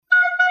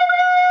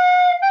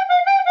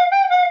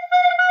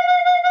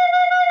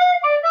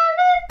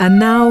And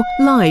now,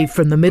 live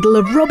from the middle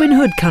of Robin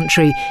Hood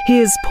country,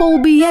 here's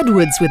Paul B.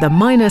 Edwards with a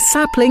minor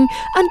sapling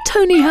and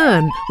Tony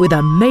Hearn with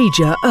a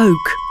major oak.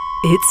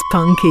 It's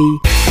punky.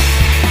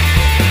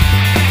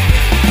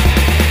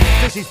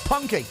 This is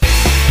punky.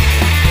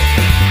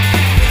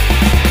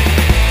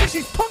 This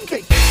is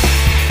punky.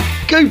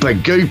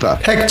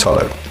 Gooper.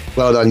 Hectolo.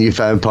 Well done, you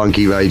found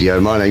Punky Radio.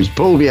 My name's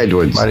Paul B.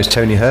 Edwards. Mine is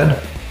Tony Hearn.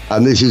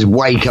 And this is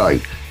Waco.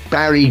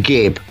 Barry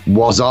Gibb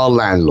was our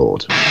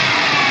landlord.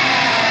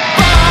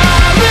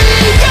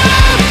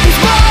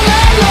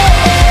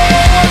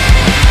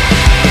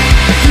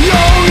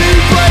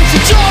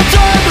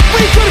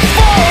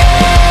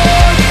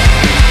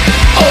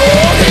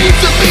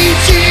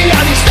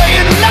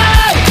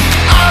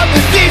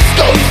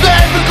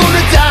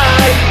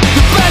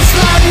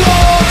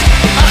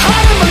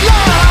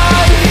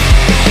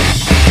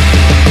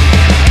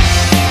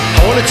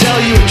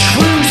 Tell you a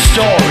true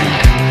story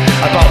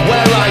about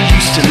where I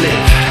used to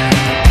live.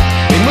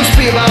 It must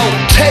be about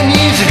 10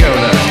 years ago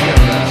now.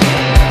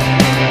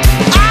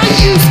 I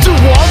used to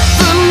want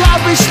the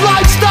lavish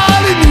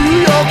lifestyle in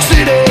New York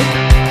City,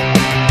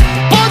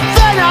 but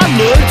then I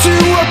learned to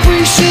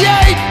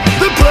appreciate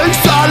the place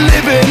I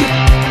live in.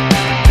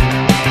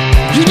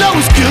 You know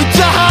it's good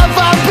to have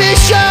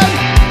ambition,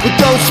 but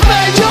don't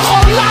spend your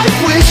whole life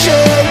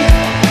wishing.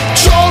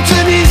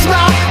 Charlton is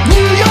my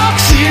New York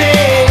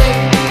City.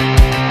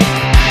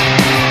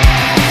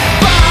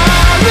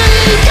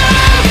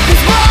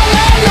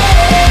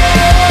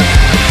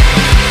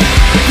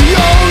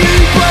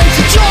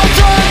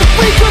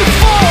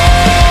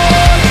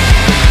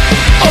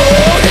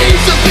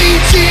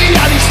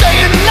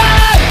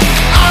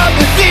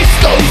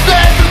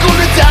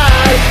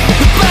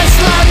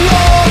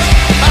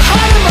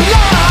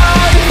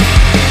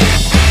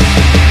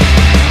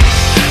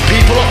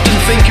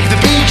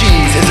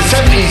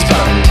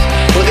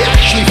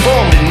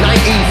 Formed in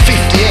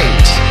 1958,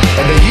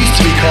 and they used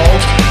to be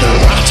called the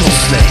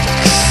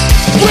Rattlesnakes.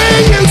 We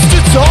used to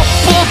top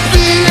up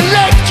the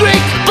electric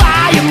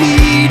by a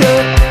meter.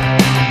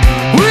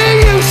 We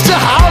used to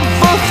have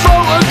a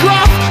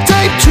photograph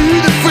taped to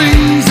the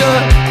freezer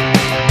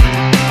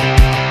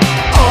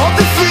of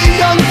the three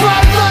young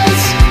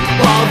brothers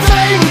while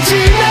they were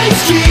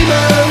teenage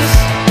dreamers.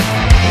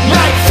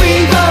 Night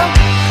fever,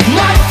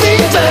 night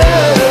fever.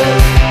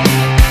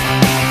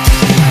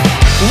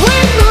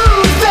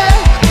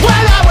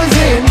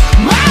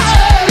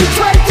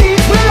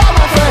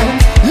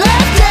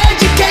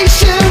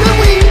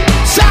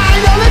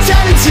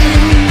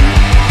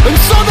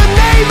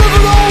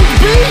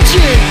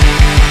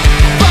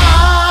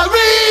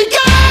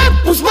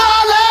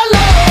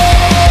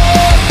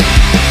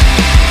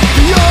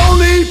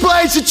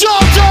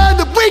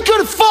 Jordan that we could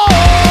afford.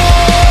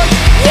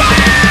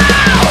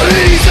 Wow!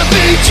 He's a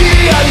BG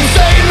and he's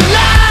staying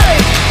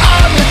alive.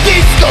 I'm the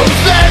disco's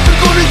never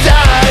gonna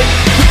die.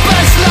 The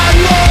best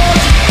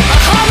landlord I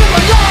had in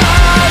my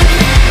life.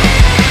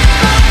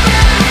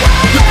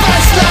 The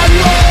best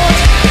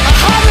landlord I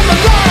had in my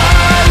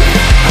life.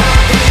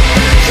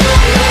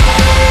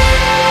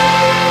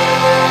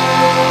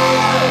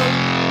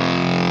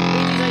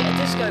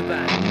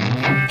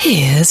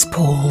 Here's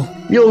Paul.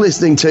 You're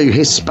listening to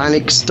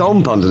Hispanic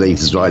Stomp underneath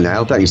us right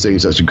now. Thanks for doing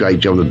such a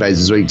great job on the beds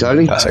this week,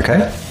 Tony. That's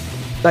okay.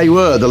 They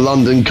were the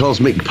London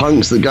Cosmic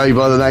Punks that go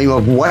by the name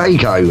of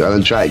Waco, and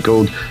a track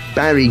called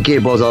Barry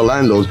Gibb Was Our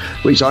Landlord,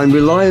 which I'm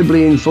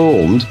reliably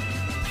informed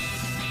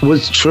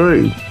was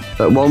true.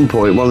 At one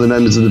point, one of the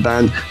members of the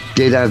band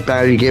did have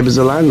Barry Gibb as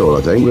a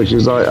landlord, I think, which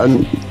is like,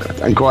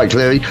 and quite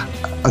clearly,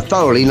 a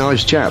thoroughly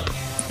nice chap.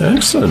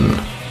 Excellent.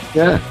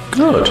 Yeah.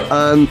 Good.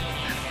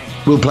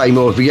 We'll play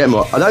more if we get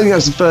more. I don't think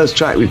that's the first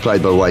track we've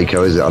played by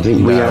Waco, is it? I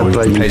think we have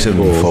played some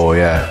before,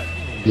 yeah.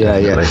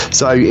 Yeah.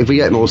 So if we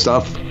get more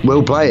stuff,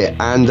 we'll play it.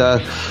 And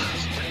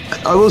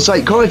I will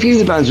say, quite a few of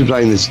the bands we're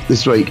playing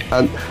this week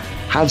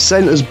have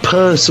sent us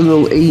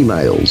personal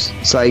emails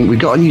saying, we've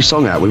got a new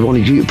song out, we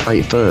wanted you to play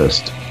it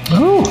first.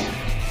 Oh.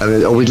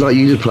 Or we'd like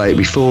you to play it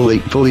before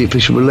the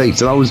official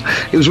release. And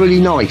it was really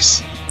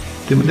nice.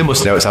 They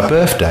must know it's our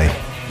birthday.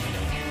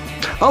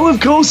 Oh,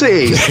 of course it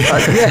is.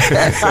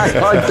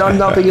 I've done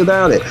nothing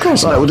about it. Of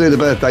course not. We'll do the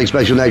birthday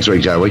special next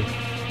week, shall we?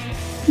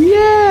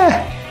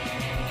 Yeah.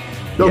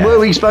 Were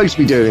we supposed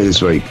to be doing it this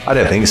week? I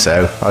don't think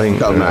so. I think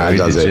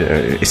does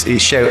it?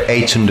 It's show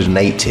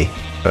 880,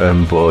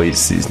 but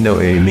it's not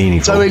really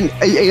meaningful. So in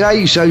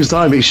 8 shows'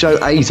 time, it's show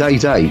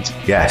 888.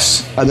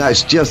 Yes. And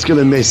that's just going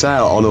to miss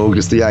out on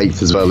August the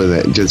 8th as well,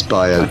 isn't it? Just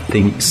by I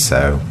think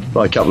so.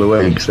 By a couple of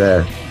weeks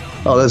there.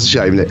 Oh, that's a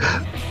shame, isn't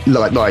it?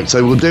 Right,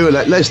 so we'll do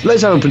it. Let's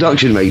have a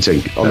production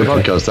meeting on the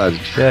podcast, then.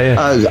 Yeah.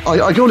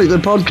 I call it the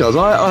podcast.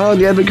 I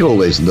hardly ever call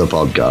this the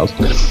podcast.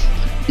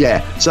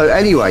 Yeah. So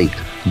anyway,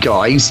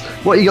 guys,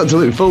 what you got to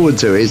look forward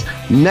to is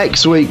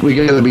next week we're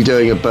going to be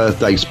doing a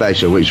birthday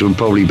special, which will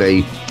probably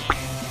be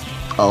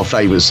our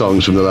favourite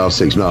songs from the last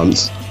 6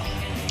 months.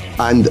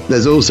 And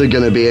there's also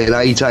going to be an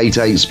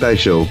 888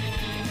 special,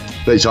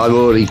 which I'm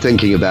already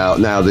thinking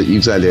about now that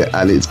you've said it,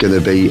 and it's going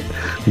to be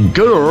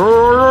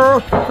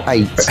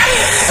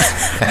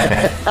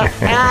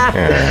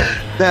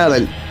Now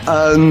then,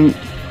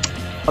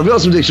 I've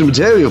got some additional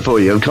material for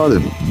you. I've kind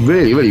of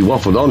really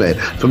waffled on it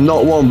from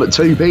not one but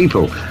two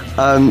people.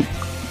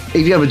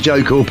 If you have a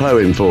joke or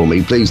poem for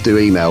me, please do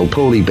email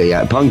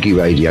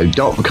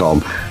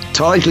paulieb@punkyradio.com,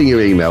 titling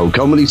your email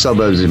Comedy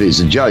Suburbs if it's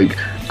a joke,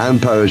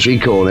 and Poetry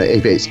Corner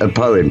if it's a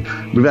poem.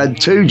 We've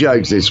had two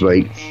jokes this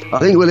week. I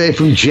think we'll hear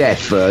from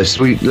Jeff first.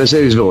 Let's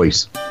hear his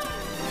voice.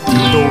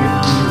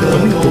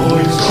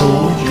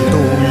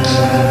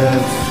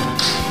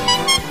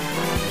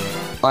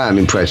 I am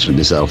impressed with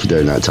myself for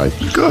doing that, Tony.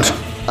 Good.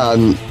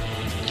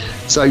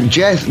 So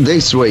Jeff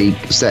this week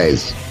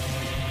says,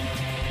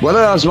 when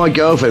I asked my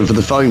girlfriend for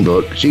the phone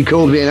book, she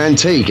called me an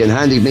antique and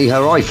handed me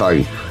her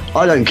iPhone.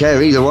 I don't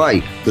care either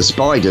way. The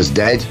spider's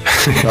dead.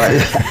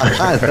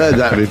 I've heard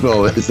that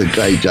before. It's a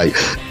great joke.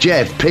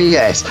 Jeff,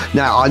 P.S.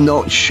 Now, I'm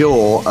not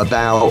sure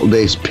about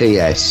this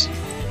P.S.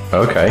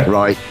 Okay.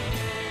 Right.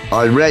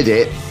 I read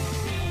it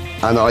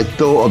and I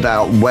thought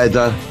about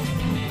whether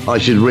I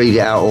should read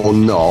it out or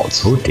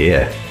not. Oh,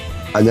 dear.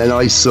 And then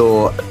I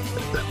saw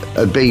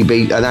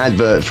an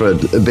advert for a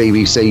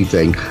BBC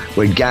thing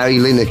where Gary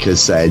Lineker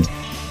said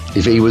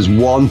if he was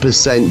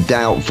 1%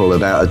 doubtful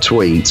about a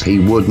tweet, he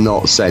would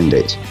not send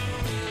it.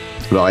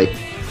 Right?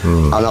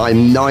 And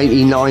I'm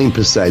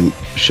 99%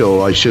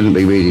 sure I shouldn't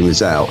be reading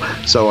this out.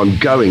 So I'm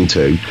going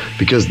to,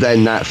 because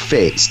then that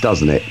fits,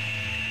 doesn't it?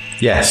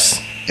 Yes.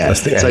 Yeah.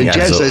 So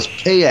Jeff says,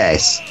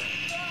 P.S.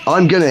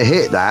 I'm going to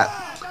hit that.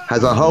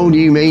 Has a whole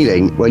new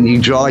meaning when you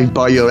drive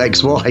by your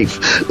ex-wife.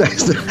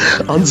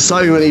 On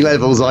so many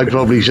levels, I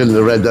probably shouldn't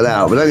have read that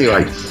out. But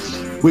anyway,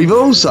 we've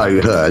also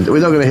heard,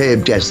 we're not going to hear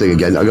Jeff sing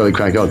again, I've got to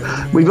crack on.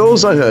 We've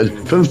also heard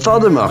from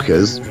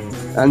Futhermuckers,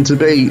 and to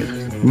be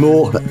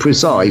more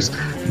precise,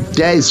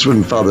 Des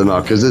from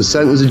Futhermuckers has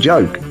sent us a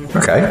joke.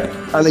 Okay.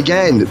 And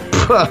again,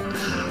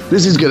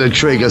 this is going to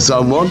trigger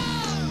someone.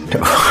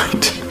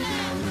 Right.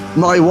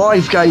 My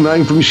wife came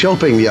home from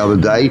shopping the other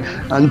day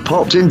and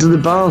popped into the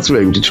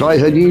bathroom to try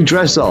her new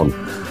dress on.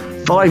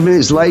 5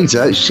 minutes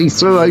later, she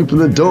threw open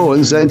the door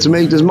and said to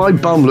me, "Does my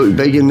bum look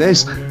big in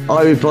this?"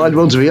 I replied,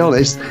 "Well, to be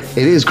honest,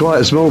 it is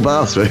quite a small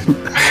bathroom."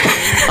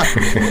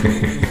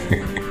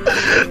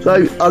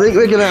 So I think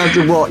we're going to have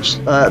to watch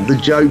the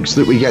jokes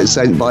that we get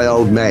sent by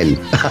old men.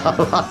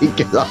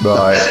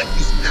 Right.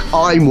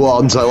 I'm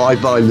one, so I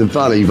find them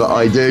funny, but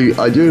I do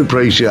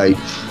appreciate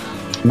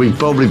we've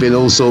probably been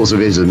all sorts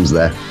of isms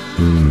there.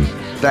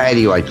 But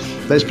anyway,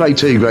 let's play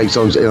two great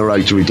songs in a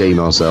row to redeem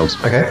ourselves.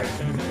 Okay.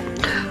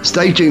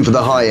 Stay tuned for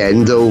the high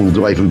end, all the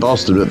way from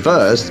Boston at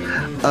first.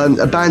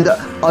 A band that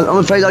I'm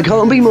afraid I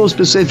can't be more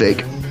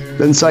specific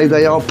than say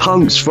they are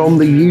punks from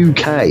the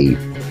UK.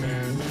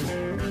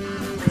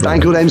 A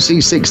band called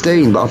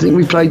MC16, but I think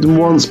we played them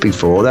once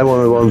before. They're one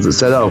of the ones that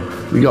said, "Oh,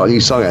 we got a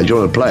new song out. Do you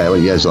want to play it?" I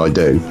went, "Yes, I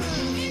do."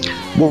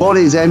 What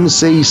is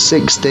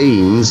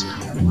MC16's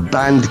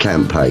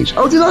Bandcamp page?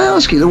 Oh, did I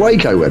ask you the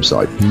Waco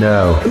website?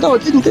 No. No, I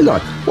didn't, did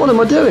I? What am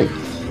I doing?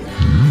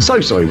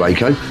 So sorry,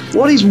 Waco.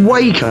 What is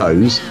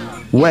Waco's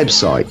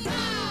website?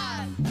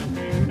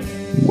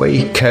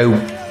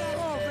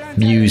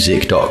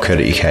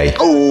 WacoMusic.co.uk.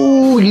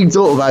 Oh, you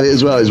thought about it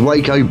as well. It's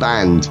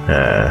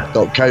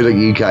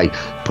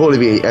wacoband.co.uk. Paul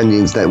Levy and the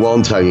Internet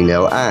One, Tony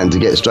Nell. And to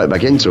get straight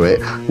back into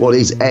it, what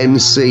is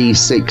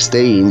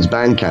MC16's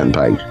Bandcamp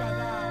page?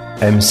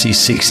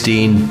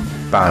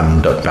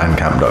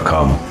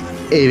 MC16band.bandcamp.com.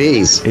 It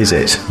is. Is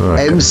it? Oh,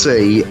 okay.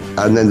 MC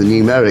and then the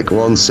numeric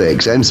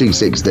 16,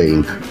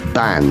 MC16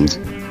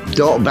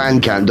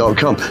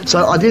 band.bandcamp.com.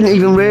 So I didn't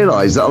even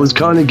realise that I was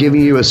kind of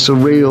giving you a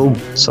surreal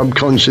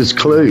subconscious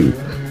clue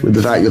with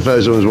the fact the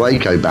first one was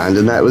Waco Band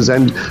and that was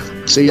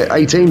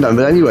MC18 Band.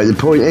 But anyway, the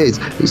point is,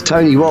 it's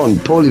Tony One,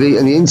 Paulie V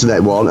and the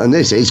Internet One, and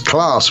this is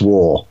Class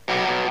War.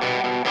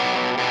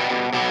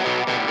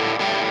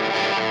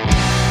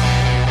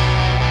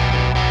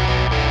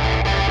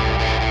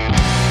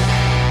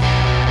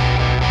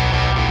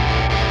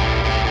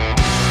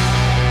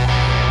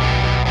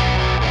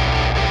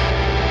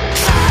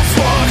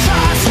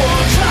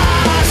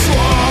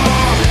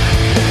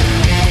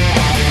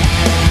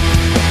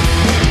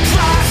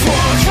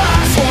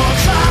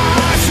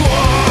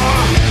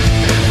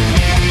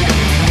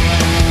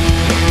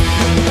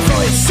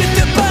 Sit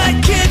the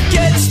back, kid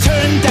gets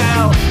turned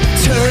down.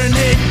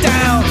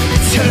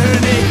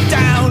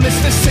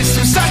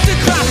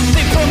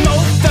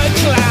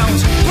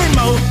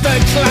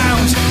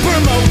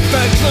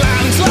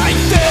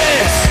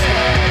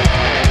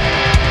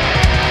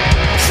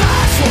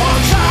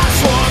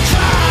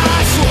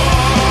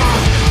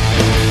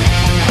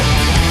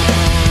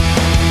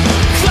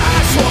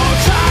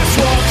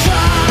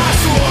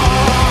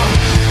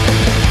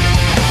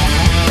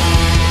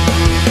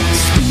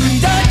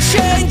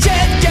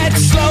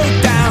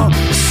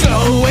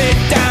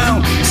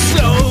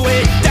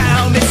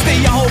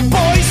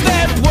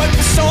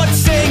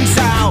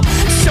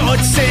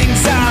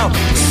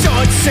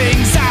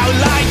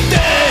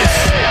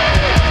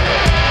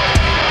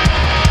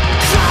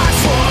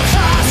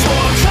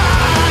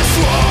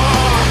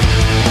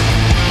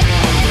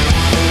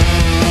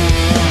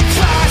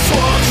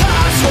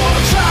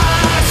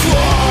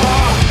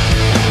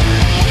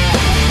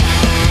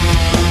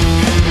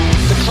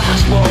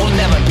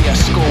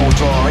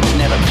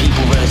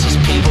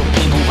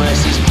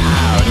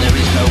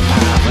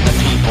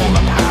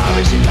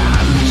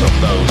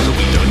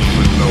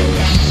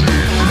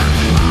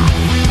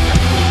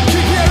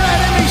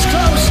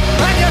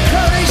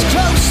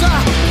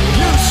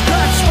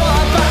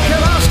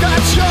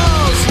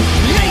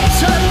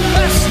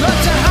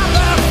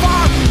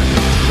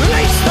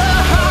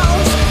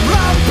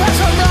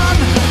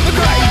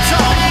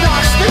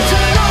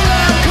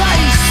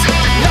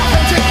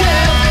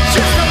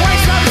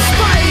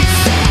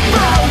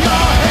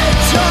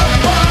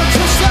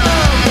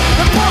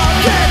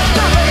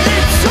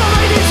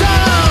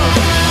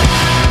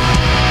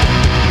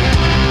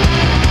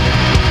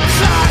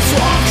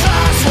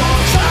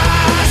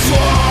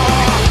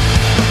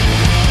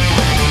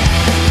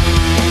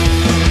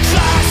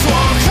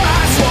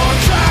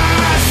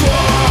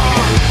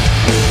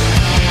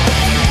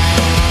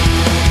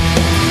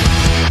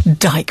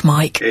 Dyke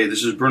Mike. Hey,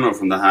 this is Bruno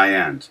from the High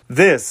End.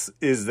 This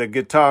is the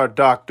guitar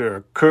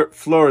doctor, Kurt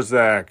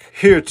Florzak,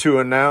 here to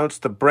announce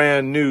the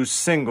brand new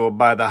single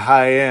by the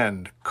High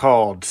End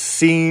called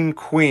Scene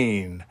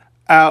Queen,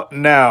 out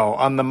now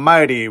on the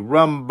mighty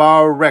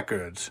Rumbar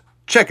Records.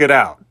 Check it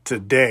out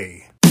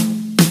today.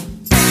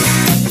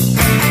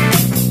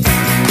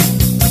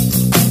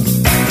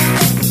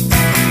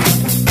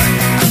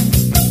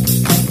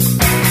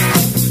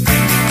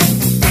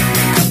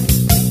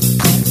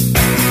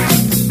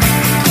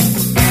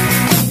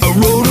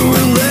 Wrote her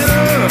a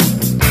letter,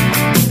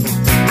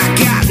 I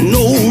got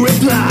no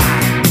reply.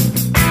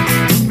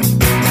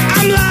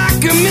 I'm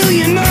like a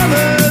million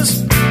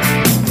others,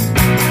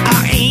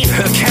 I ain't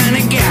her kind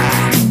of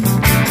guy.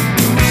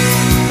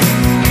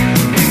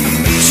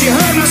 She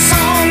heard my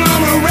song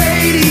on the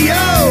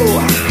radio,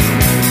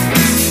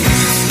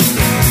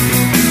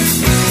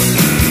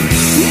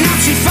 now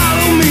she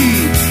follow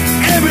me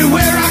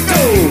everywhere I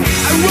go.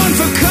 I run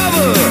for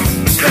cover,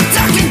 I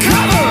duck and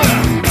cover.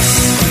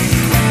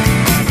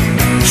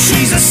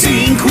 She's a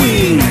scene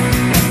queen,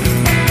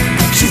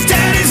 she's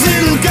daddy's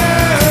little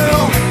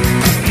girl.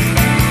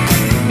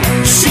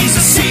 She's a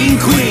scene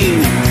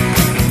queen,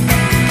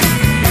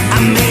 I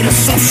made a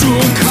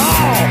social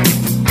call,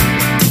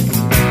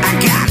 I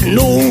got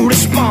no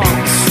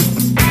response.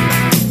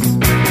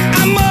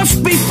 I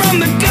must be from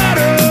the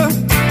gutter,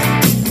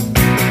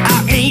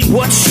 I ain't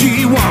what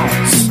she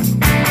wants.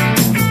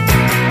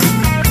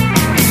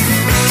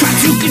 Try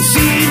to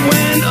concede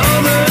when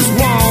others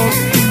won't.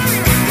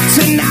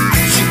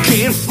 Tonight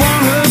can't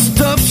find her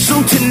stuff,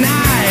 so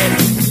tonight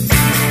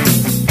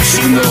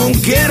she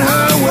won't get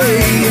her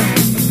way.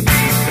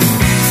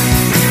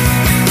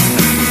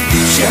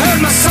 She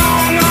heard my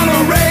song on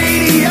the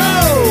radio,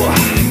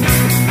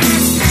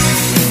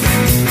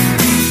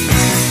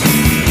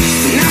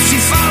 now she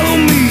follow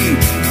me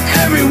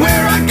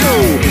everywhere I go.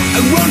 I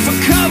run for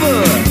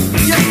cover,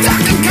 yeah,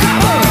 duck and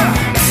cover.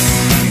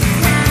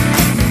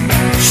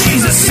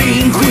 She's a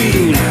scene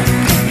queen,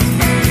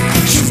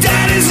 she's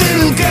daddy's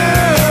little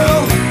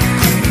girl.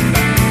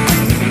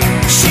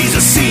 She's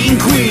a scene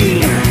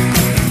queen,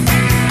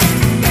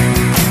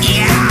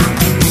 yeah.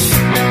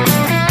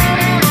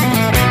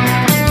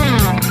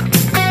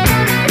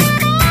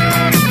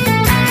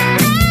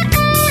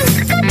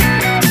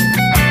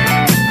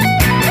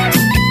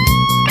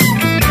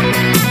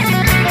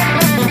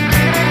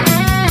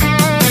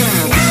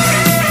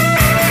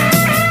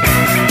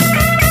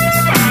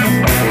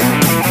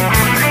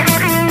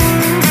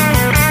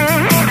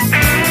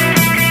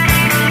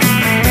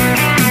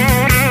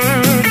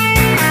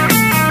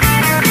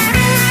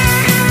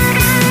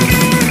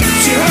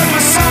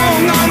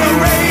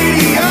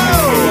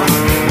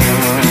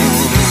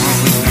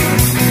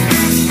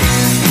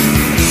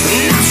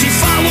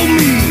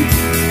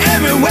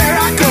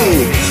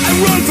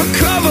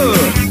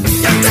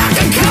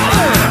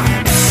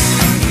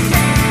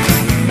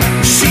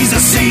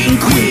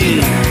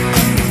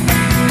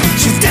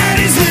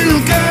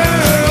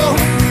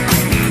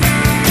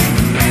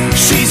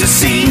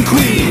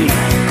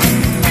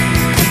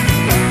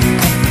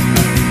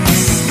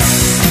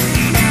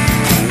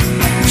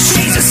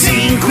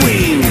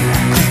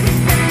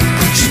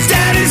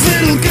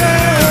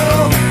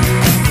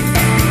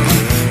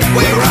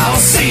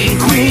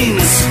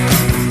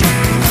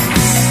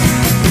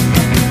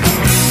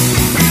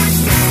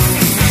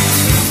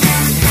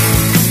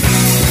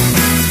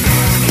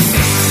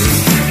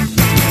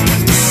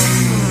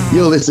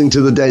 You're listening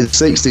to the Dead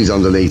 60s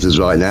underneath us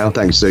right now.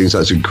 Thanks for doing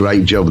such a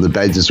great job of the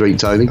beds this week,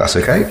 Tony. That's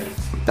okay.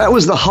 That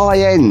was the High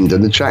End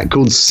and the track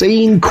called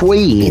Scene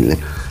Queen,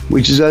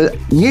 which is a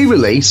new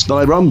release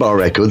by Rumbar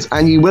Records,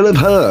 and you will have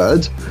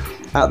heard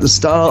at the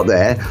start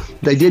there,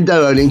 they did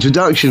their own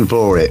introduction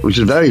for it, which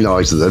was very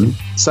nice of them.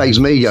 Saves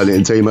me going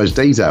into too much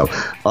detail.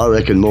 I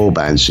reckon more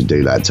bands should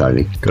do that,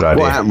 Tony. Good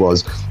idea. What happened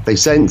was, they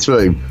sent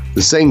through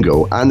the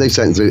single, and they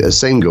sent through a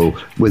single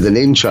with an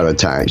intro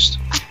attached.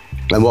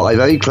 And what I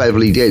very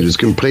cleverly did was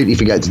completely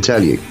forget to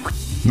tell you.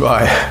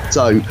 Right.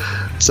 So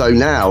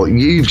now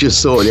you've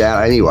just sorted it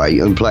out anyway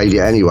and played it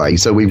anyway.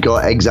 So we've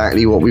got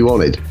exactly what we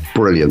wanted.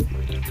 Brilliant.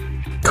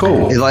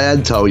 Cool. If I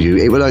had told you,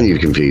 it would only have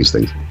confused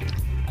things.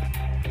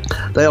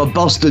 They are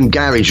Boston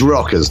garage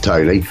rockers,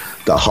 Tony.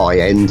 The High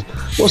End.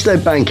 What's their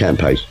Bandcamp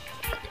page?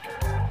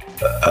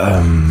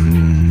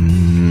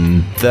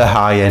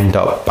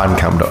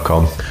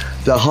 thehighendbandcamp.com.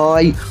 The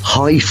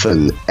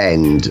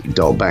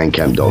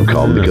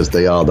high-end.bandcamp.com, because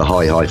they are the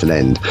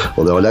high-end.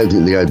 Although I don't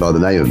think they go by the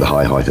name of the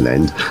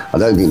high-end. I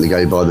don't think they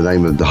go by the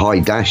name of the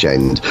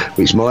high-end,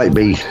 which might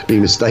be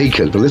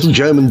mistaken for a little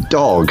German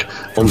dog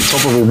on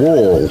top of a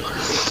wall.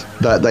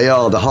 That they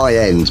are the High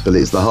End, but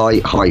it's the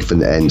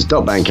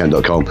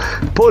high-end.bandcamp.com.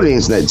 Put the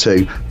internet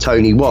to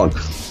Tony One.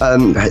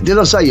 Did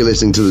I say you're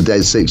listening to the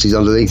Dead 60s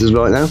underneath us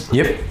right now?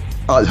 Yep.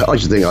 I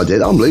should think I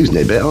did. I'm losing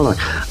it a bit, aren't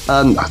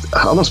I?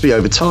 I must be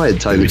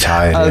overtired, Tony.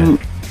 Tired, yeah.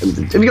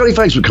 Have you got any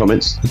Facebook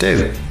comments? I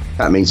do.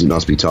 That means it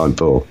must be time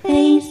for...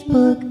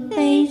 Facebook,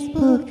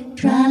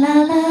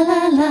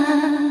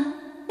 tra-la-la-la-la.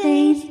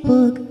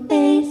 Facebook,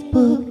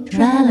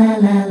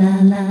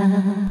 tra-la-la-la-la.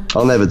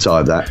 I'll never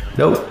type that.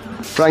 Nope.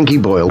 Frankie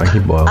Boyle. Frankie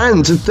Boyle.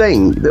 And to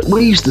think that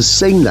we used to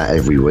sing that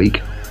every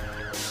week.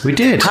 We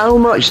did. How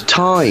much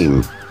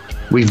time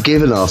we've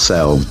given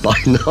ourselves by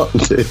not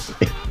doing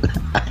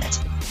that.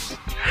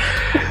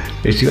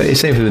 It's the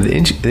same thing with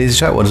the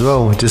track one as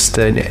well. Just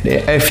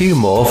a few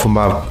more from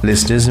our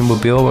listeners, and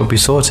we'll be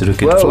sorted. We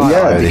could fly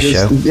out of this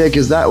show. Yeah,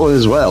 because that one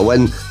as well.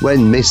 When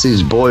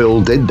Mrs.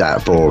 Boyle did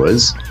that for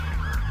us,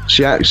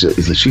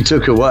 she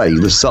took away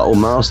the subtle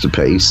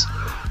masterpiece,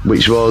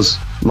 which was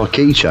my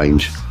key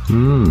change.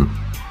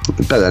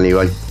 But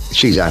anyway,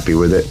 she's happy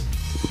with it.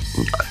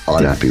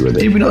 I'm happy with it.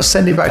 Did we not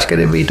send it back to get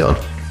it redone?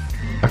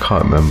 I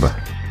can't remember.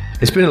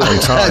 It's been a long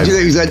time. Do you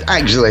think he said,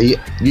 actually,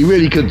 you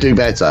really could do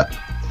better?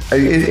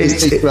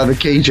 It's to have a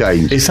key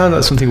change. It sounded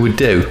like something we'd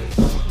do.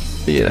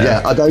 You know?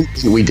 Yeah, I don't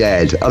think we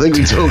dared. I think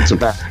we talked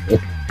about it.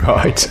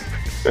 Right.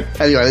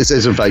 Anyway, let's do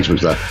some Facebook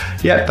stuff.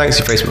 Yeah, thanks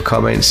for Facebook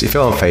comments. If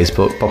you're on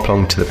Facebook, pop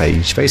along to the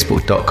page,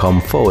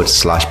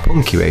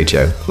 facebook.com/Punky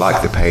Radio.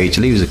 Like the page,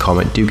 leave us a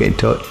comment, do get in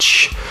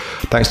touch.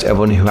 Thanks to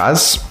everyone who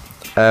has.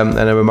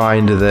 And a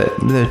reminder that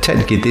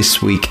technically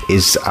this week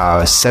is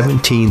our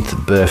 17th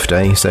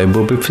birthday, so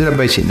we'll be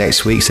celebrating it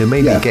next week. So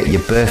maybe get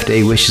your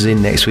birthday wishes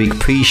in next week.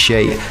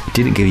 Appreciate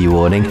didn't give you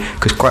warning,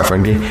 because quite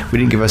frankly, we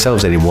didn't give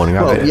ourselves any warning.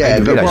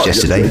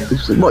 Yesterday.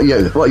 What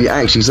you're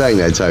actually saying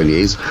there, Tony,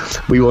 is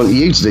we want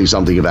you to do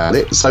something about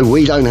it, so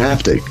we don't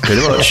have to.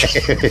 Pretty much.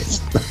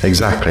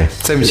 Exactly.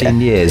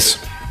 17 years.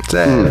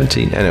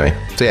 17. Anyway,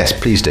 so yes,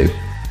 please do.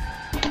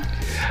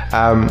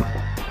 All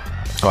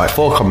right,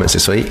 4 comments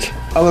this week.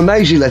 I'm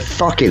amazed you left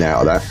fucking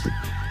out of that.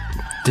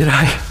 Did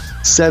I?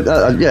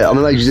 I'm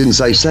amazed you didn't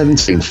say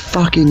 17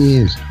 fucking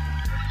years.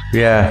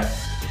 Yeah.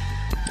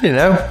 You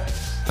know,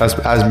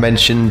 as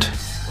mentioned,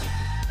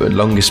 the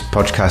longest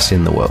podcast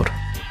in the world.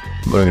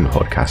 Regular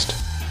podcast.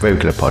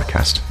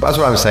 But that's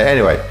what I'm saying.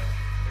 Anyway,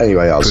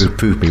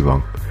 prove me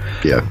wrong.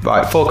 Yeah.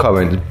 Right, 4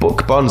 comments.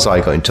 Book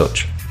Bonsai got in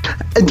touch.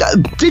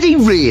 Did he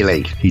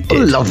really? He did.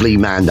 What a lovely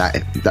man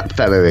that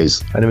fella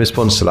is. And in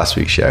response to last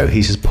week's show,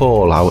 he says,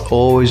 Paul, I will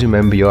always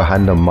remember your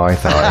hand on my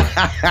thigh.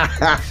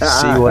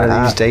 See you one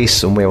of these days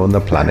somewhere on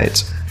the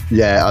planet.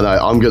 Yeah, I know.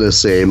 I'm going to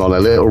see him on a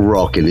little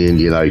rock in the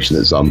Indian Ocean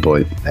at some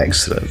point.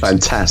 Excellent.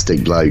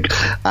 Fantastic bloke.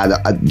 And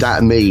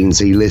that means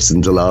he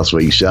listened to last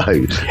week's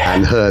show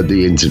and heard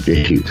the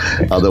interview.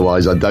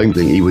 Otherwise, I don't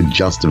think he would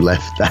just have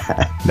left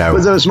that. No.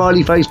 Was there a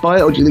smiley face by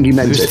it, or do you think he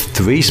meant There it? was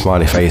 3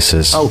 smiley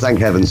faces. Oh, thank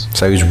heavens.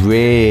 So he was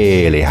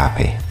really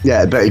happy.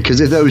 Yeah, but because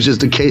if there was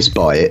just a kiss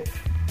by it,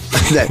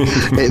 then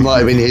it might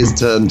have been his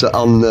turn to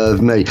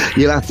unnerve me.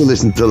 You'll have to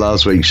listen to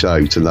last week's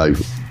show to know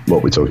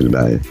what we're talking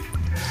about here.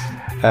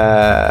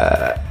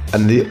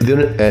 And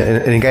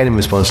again, in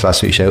response to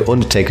last week's show,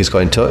 Undertaker's got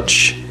in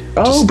touch.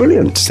 Oh,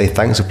 brilliant. To say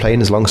thanks for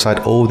playing us alongside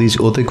all these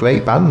other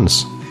great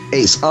bands.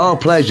 It's our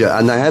pleasure,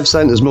 and they have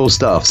sent us more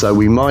stuff, so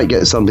we might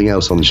get something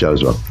else on the show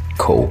as well.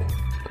 Cool.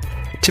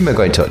 Timo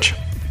got in touch.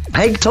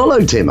 Heg Tolo,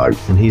 Timo.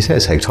 And he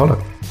says, Heg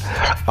Tolo,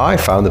 I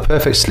found the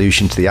perfect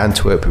solution to the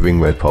Antwerp Ring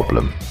Road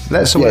problem.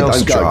 Let someone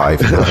else drive.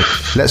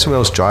 Let someone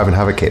else drive and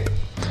have a kip.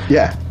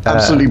 Yeah,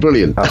 absolutely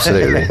brilliant.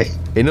 Absolutely.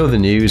 In other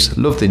news,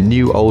 love the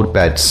new old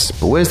beds,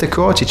 but where's the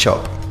karate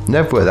chop?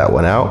 Never worked that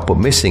one out, but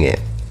missing it.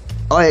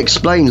 I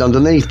explained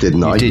underneath,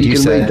 didn't I? You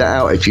can read that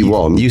out if you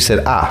want. You said,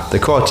 the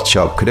karate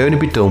chop could only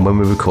be done when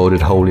we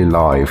recorded wholly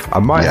live. I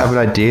might have an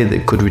idea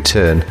that could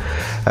return,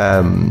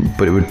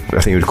 but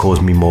I think it would cause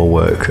me more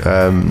work.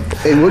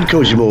 It would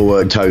cause you more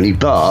work, Tony,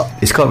 but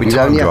it's got to be you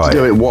timed only have right. to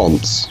do it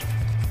once.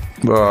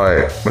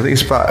 Right. I think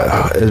it's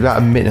about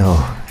a minute.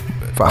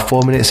 About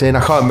 4 minutes in, I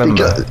can't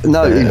remember.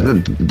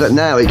 But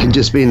now it can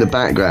just be in the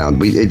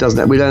background. We don't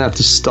have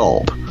to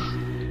stop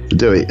to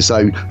do it.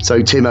 So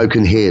Timo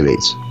can hear it.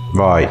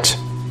 Right.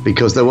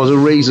 Because there was a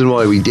reason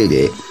why we did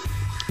it,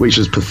 which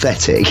was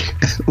pathetic.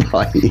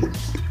 But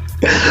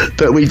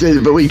we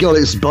got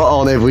it spot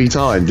on every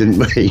time, didn't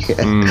we?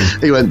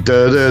 He went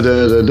da da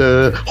da da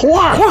da.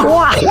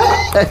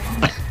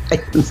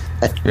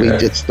 We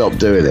just stopped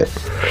doing it.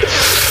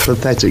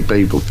 Pathetic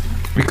people.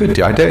 We could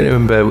do. I don't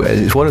remember.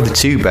 It's one of the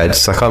 2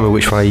 beds. I can't remember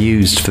which one I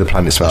used for the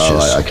Planet Smashers.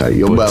 Oh, right,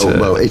 okay.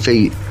 Well, if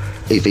he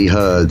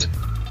heard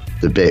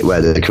the bit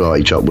where the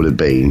karate chop would have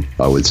been,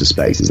 I would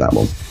suspect is that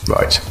one.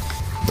 Right.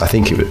 I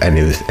think it was any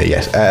of the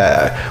yes.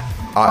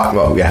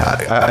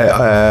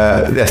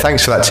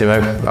 Thanks for that,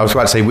 Timo. I was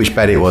about to say which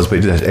bed it was,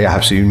 but it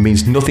absolutely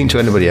means nothing to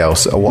anybody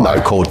else or what I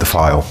called the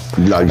file.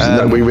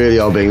 No, we really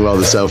are being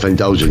rather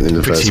self-indulgent in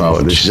the first half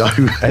of the show.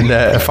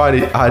 And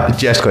finally,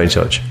 Jess got in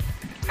touch.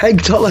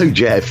 Heg Tolo,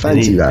 Jeff,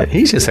 fancy that.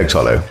 He says Heg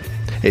Tolo.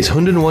 It's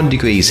 101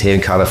 degrees here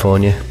in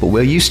California, but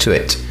we're used to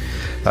it.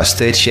 That's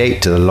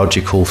 38 to the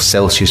logical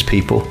Celsius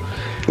people.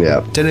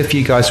 Yeah. Don't know if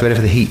you guys are ready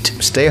for the heat.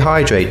 Stay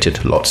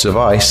hydrated, lots of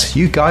ice.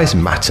 You guys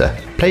matter.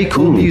 Play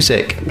cool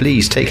music.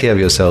 Please take care of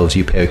yourselves,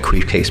 you pair of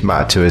creepcakes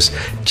matter to us.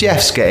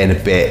 Jeff's getting a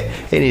bit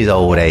in his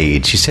old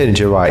age. He's turned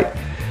into a right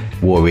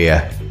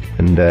warrior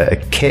and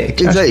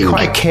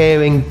quite a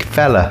caring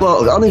fella.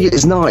 Well, I think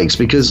it's nice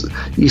because,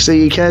 you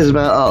see, he cares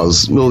about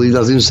us more than he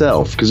does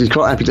himself, because he's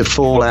quite happy to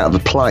fall out of a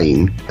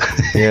plane.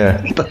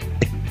 Yeah.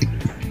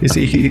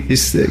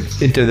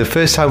 The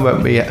first time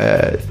when we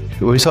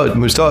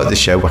started the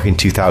show back in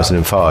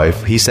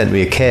 2005, he sent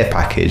me a care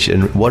package,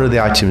 and one of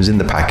the items in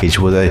the package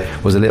was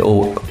a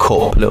little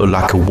cup,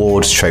 like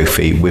awards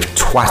trophy with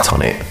twat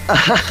on it.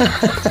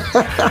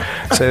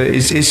 So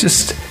it's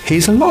just,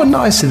 he's a lot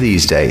nicer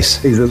these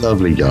days. He's a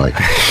lovely guy.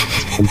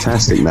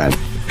 Fantastic man.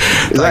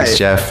 Thanks,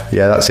 Jeff.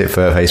 Yeah, that's it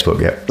for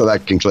Facebook. Yep. So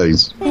that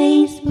concludes.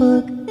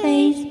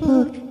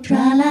 Facebook,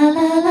 tra la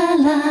la la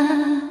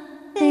la.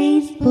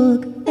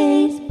 Facebook,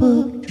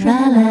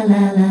 tra la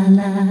la la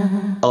la.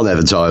 I'll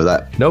never tire of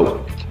that.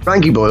 Nope.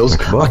 Frankie Boyles,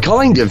 I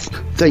kind of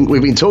think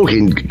we've been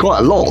talking quite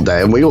a lot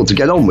there, and we ought to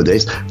get on with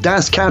this.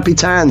 Das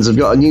Capitans have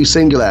got a new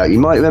single out. You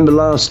might remember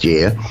last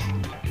year,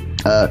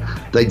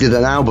 they did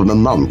an album a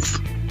month.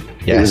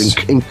 Yes. It was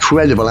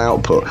incredible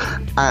output.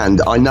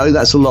 And I know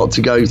that's a lot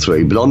to go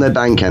through, but on their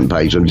Bandcamp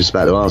page, I'm just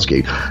about to ask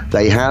you,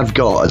 they have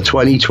got a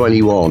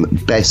 2021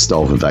 best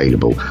of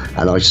available,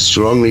 and I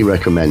strongly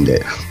recommend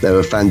it. They're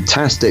a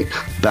fantastic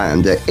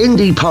band. They're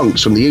indie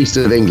punks from the east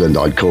of England,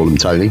 I'd call them,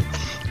 Tony.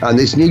 And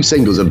this new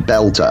single's a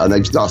belter. And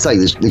I'll say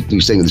this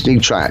new single, this new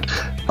track,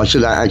 I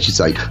should actually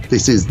say,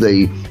 this is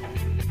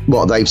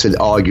what they've said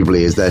arguably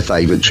is their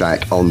favourite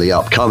track on the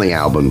upcoming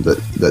album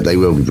that they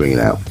will be bringing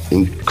out.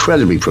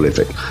 Incredibly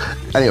prolific.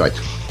 Anyway,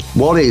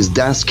 what is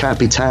Das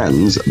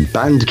Capitans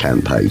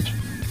Bandcamp page?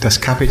 Das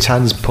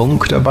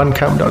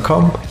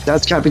CapitansPunk.bandcamp.com?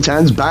 Das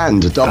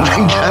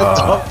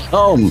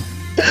Capitansband.bandcamp.com.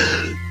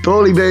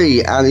 Paulie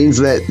B and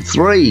Internet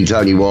 3,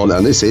 Tony 1,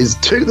 and this is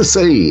To the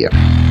Sea.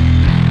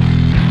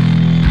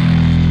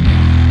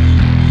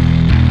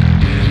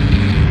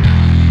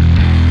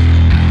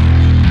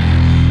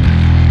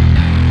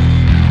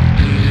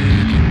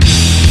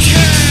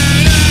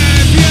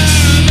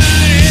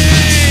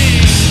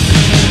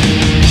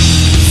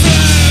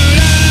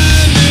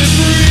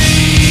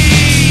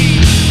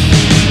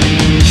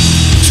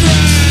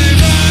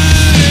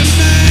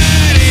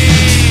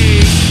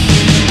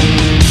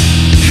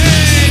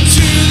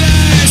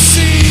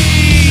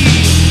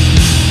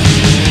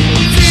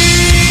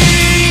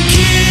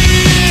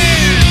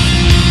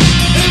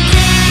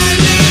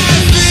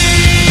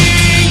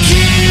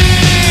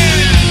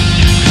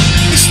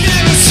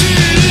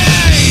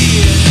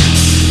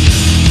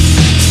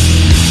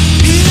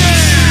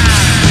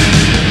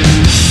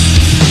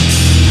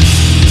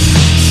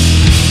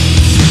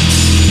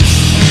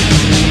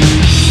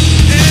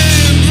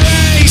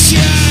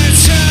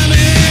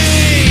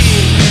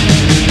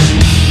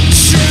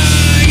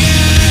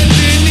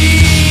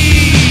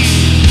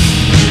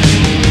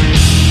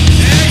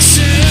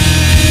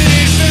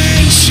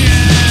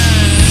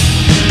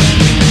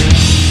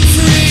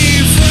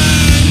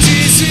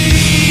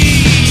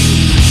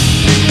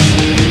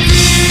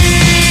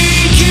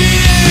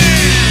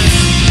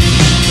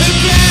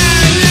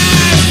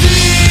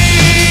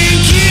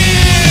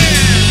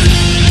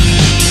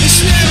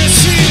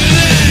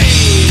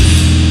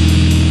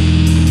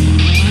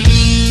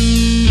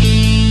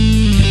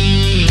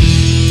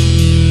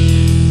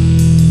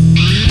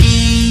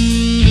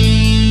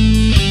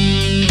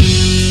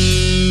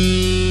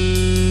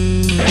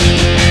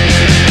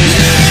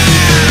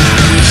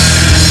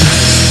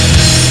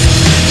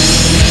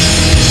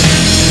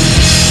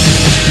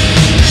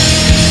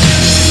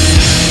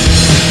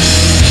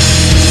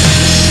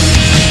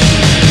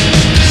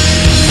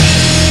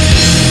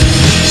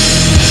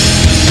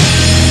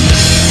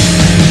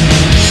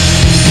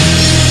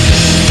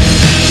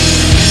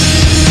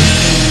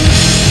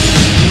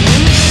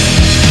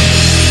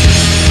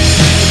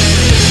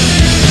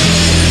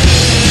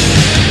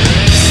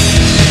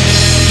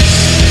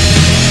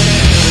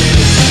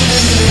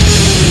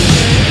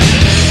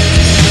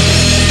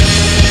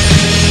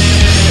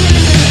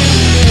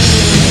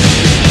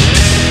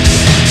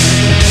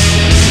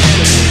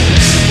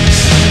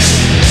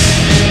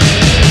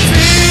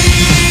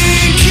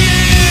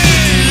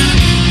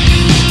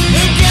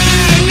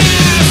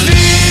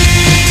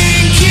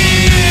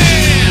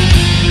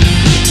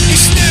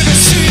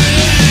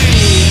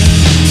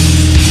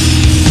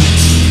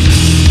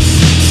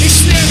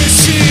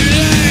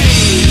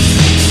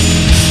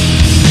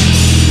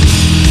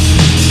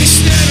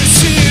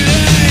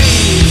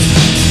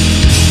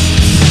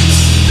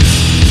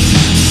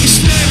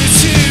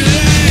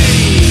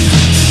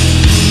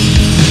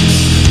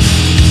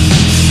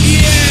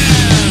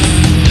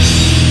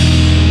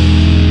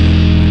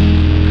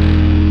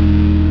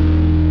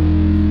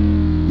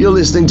 You're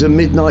listening to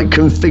Midnight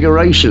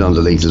Configuration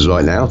underneath us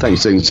right now.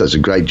 Thanks for doing such a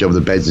great job of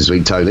the beds this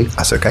week, Tony.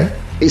 That's okay.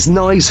 It's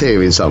nice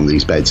hearing some of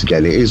these beds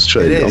again. It is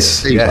true. It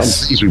is,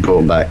 yes. I'm pleased we brought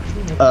them back.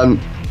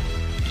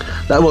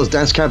 That was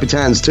Das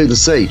Capitans To The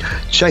Sea.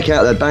 Check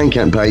out their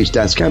Bandcamp page,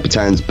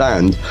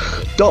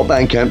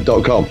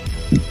 dascapitansband.bandcamp.com.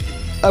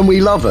 And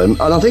we love them,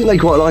 and I think they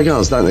quite like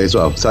us, don't they, as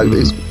well? So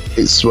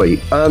it's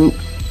sweet.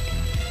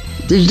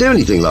 Did you do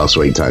anything last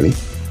week, Tony?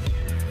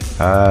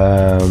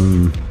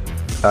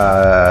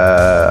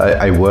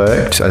 I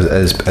worked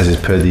as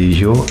per the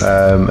usual.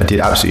 I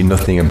did absolutely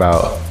nothing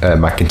about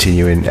my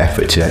continuing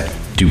effort to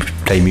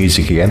play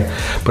music again.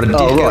 But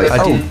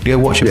I did go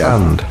watch a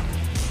band.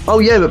 Oh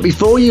yeah, but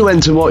before you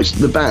went to watch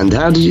the band,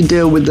 how did you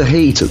deal with the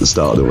heat at the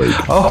start of the week?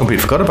 Oh, I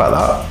completely forgot about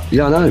that.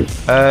 Yeah, I know.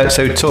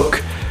 So it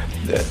took.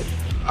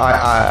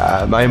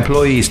 My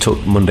employees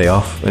took Monday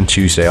off and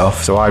Tuesday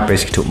off, so I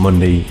basically took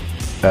Monday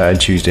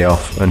and Tuesday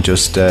off and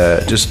just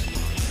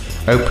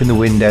open the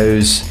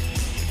windows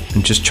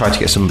and just try to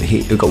get some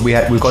heat.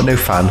 We've got no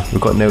fan,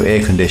 we've got no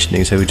air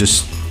conditioning, so we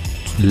just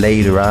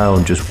laid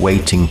around just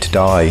waiting to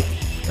die,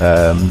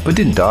 but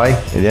didn't die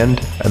in the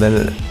end. And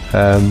then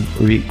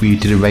we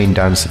did a rain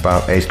dance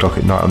about 8 o'clock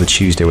at night on the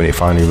Tuesday when it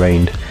finally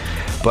rained.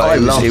 But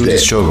it was a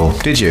struggle.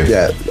 Did you?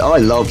 Yeah, I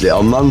loved it.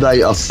 On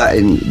Monday, I sat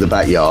in the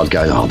backyard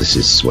going, "Oh, this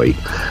is sweet."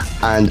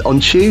 And on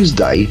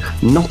Tuesday,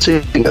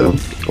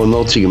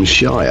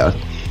 Nottinghamshire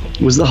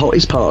was the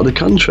hottest part of the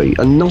country.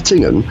 And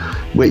Nottingham,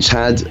 which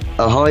had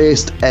a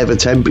highest ever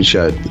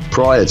temperature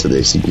prior to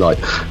this, like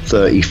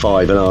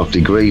 35.5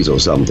 degrees or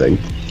something,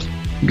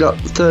 got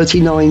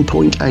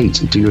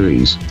 39.8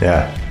 degrees.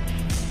 Yeah.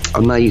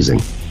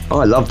 Amazing.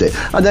 I loved it.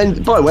 And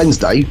then by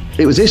Wednesday,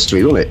 it was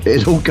history, wasn't it? It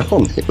had all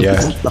gone. It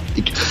was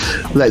like,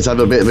 let's have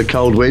a bit of a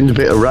cold wind, a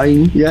bit of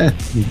rain. Yeah.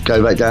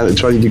 Go back down to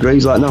 20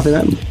 degrees like nothing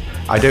happened.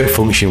 I don't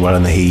function well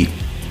in the heat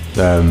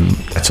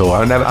at all.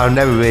 I've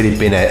never really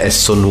been a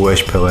sun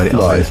worshipper or anything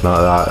like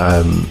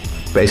that.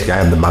 Basically, I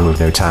am the man with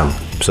no tan.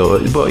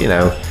 So, but you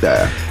know,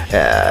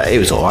 it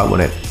was all right,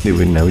 wasn't it? We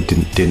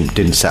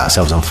didn't set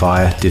ourselves on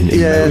fire, didn't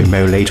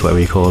immolate, whatever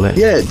you call it.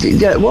 Yeah.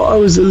 What I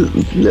was a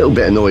little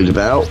bit annoyed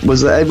about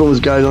was that everyone was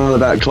going on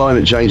about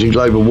climate change and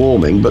global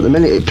warming, but the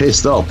minute it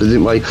pissed off, they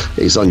didn't wait.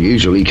 It's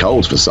unusually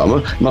cold for summer.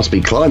 It must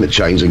be climate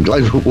change and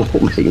global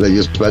warming. They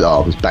just went,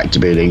 "Oh, it's back to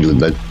being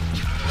England then."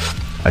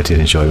 I did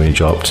enjoy when he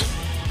dropped.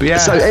 But yeah.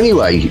 So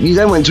anyway, you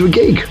then went to a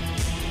gig.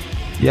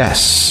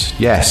 Yes,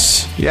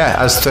 as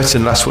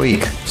threatened last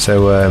week.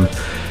 So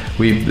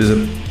we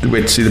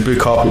went to see the Blue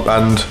Carpet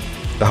Band,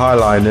 the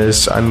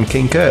Highliners, and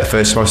King Kurt.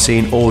 First time I've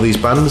seen all these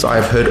bands.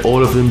 I've heard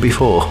all of them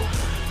before.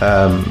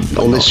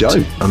 On this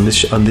show, on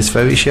this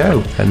very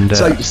show. And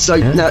so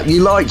now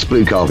you liked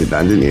Blue Carpet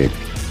Band, didn't you?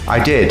 I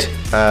did.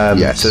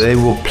 Yes. So they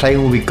were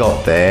playing when we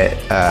got there.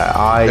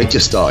 They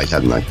just started,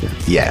 hadn't they?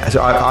 Yeah.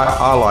 So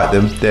I like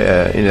them.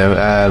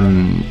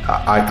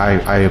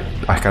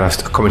 I kind of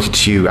commented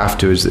to you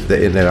afterwards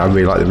that I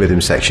really like the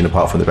rhythm section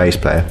apart from the bass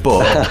player.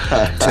 But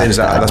turns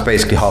out that's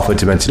basically half a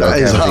Demented That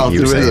is half the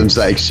rhythm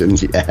section.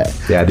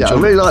 Yeah. I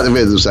really like the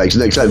rhythm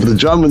section, except for the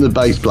drum and the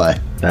bass player.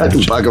 I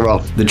can bugger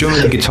off. The drum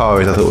and the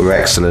guitarist I thought were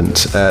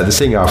excellent. The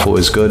singer I thought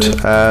was good.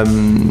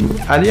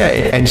 And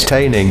yeah,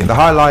 entertaining. The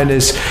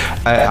Highliners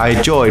I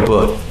enjoyed,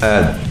 but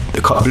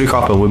the Blue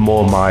Carpet were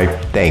more my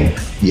thing.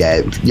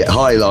 Yeah,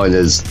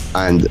 Highliners,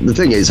 and the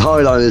thing is,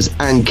 Highliners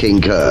and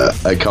King Kurt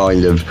are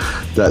kind of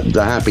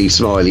the happy,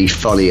 smiley,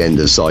 funny end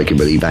of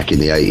psychobilly back in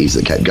the 80s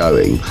that kept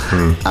going.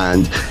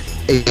 And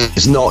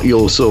it's not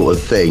your sort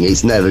of thing.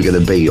 It's never going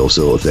to be your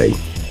sort of thing.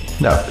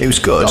 No, it was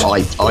good.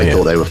 I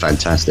thought they were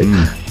fantastic.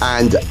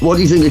 And what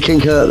do you think of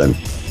King Kurt then?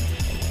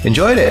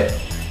 Enjoyed it.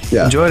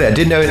 Yeah. Enjoyed it. I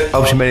didn't know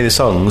obviously many of the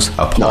songs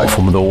apart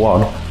from the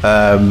one.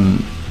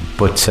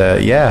 But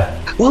yeah.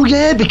 Well,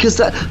 yeah, because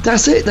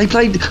that's it. They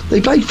played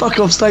Fuck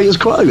Off Status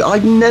Quo.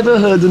 I've never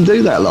heard them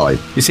do that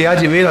live. You see, I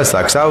didn't realise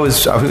that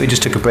because I think we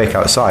just took a break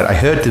outside. I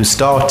heard them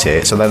start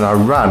it, so then I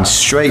ran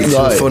straight to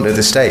the front of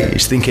the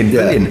stage, thinking,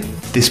 brilliant.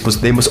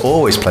 They must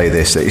always play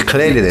this. It's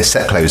clearly their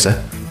set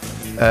closer.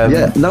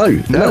 No,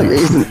 it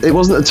isn't. It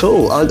wasn't at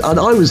all.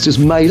 I was just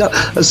made up.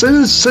 As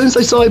soon as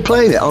they started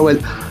playing it, I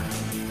went,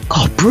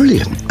 "Oh,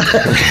 brilliant!"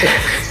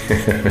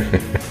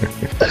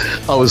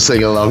 I was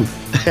singing along.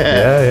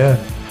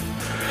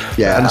 Yeah.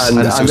 And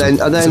then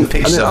some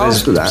pictures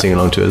after that, singing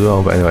along to it as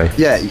well. But anyway,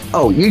 yeah.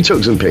 Oh, you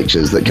took some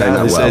pictures that came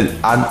out well.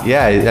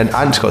 And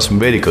Ant's got some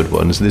really good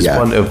ones. There's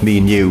one of me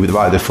and you with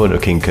right at the front of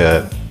King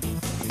Kurt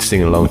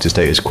singing along to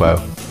Status Quo.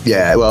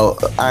 Yeah, well,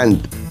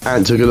 and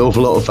took an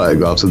awful lot of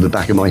photographs of the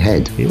back of my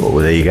head. Well,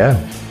 there you go.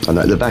 I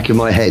know the back of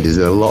my head is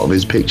a lot of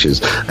his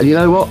pictures, and you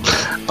know what?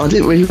 I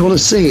didn't really want to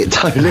see it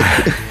totally.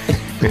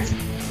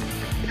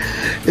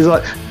 It's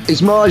like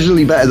it's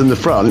marginally better than the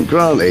front,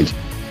 granted,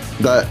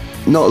 but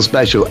not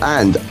special.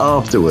 And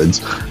afterwards,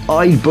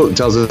 I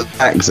booked us a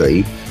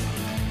taxi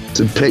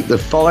to pick the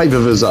 5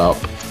 of us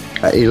up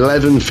at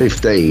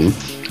 11:15.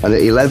 And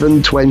at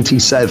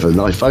 11:27,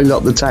 I phoned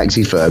up the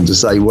taxi firm to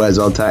say, "Where's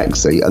our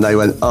taxi?" And they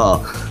went,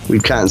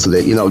 "We've cancelled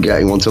it. You're not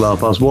getting one till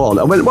 1:30."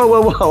 I went,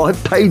 whoa, I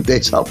paid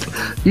this up.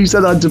 You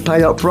said I had to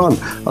pay up front.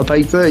 I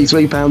paid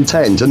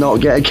 £33.10 to not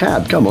get a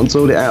cab. Come on,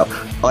 sort it out.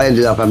 I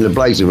ended up having a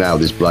blazing row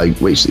with this bloke,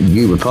 which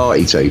you were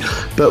party to.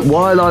 But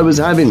while I was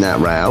having that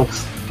row,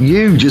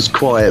 you just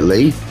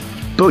quietly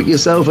booked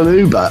yourself an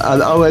Uber.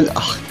 And I went,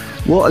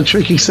 what a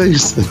tricky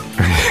Susan.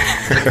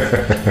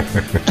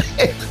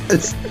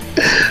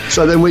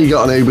 So then we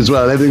got an Uber as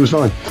well. Everything was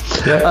fine.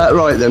 Yeah.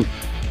 Right then,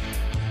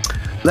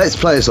 let's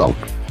play a song.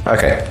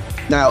 Okay.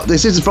 Now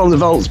this is from the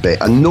Vaults bit,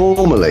 and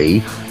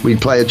normally we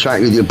play a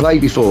track with you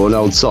played before an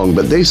old song,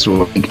 but this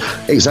week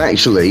it's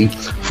actually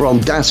from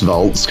Das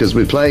Vaults because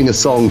we're playing a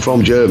song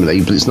from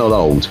Germany, but it's not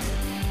old.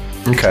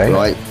 Okay.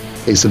 Right.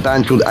 It's a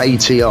band called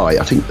ATI.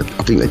 I think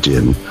they're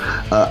German.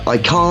 I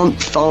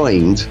can't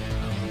find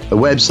a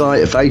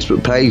website, a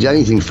Facebook page,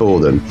 anything for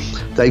them.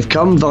 They've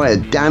come via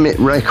Dammit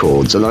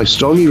Records, and I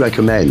strongly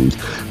recommend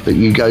that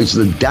you go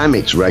to the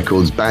Dammit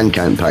Records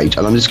Bandcamp page,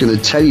 and I'm just going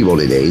to tell you what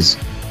it is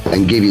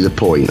and give you the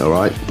point, all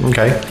right?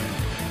 Okay.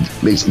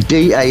 It's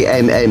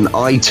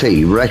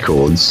DAMMIT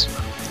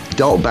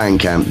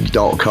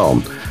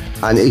Records.bandcamp.com,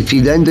 and if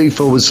you then do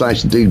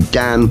 /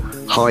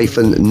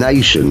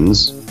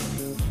 damn-nations,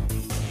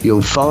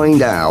 you'll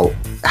find out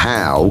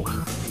how,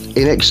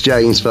 in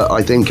exchange for,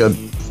 I think, a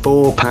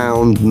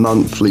 £4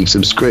 monthly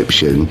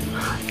subscription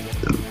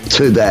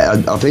to their,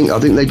 I think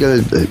they're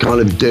going to kind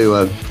of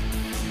do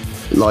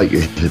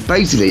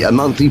basically a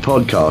monthly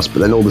podcast, but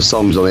then all the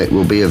songs on it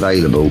will be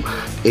available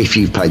if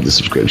you've paid the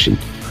subscription.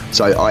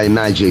 So I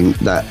imagine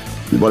that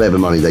whatever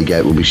money they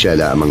get will be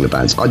shared out among the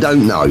bands. I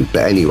don't know,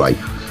 but anyway,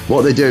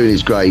 what they're doing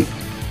is great,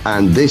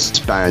 and this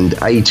band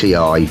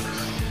ATI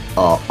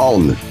are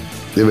on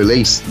the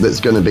release that's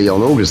going to be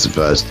on August the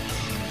 1st.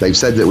 They've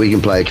said that we can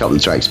play a couple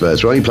of tracks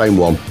first. We're only playing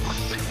one,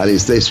 and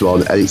it's this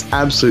one, and it's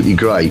absolutely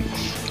great.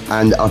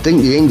 And I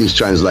think the English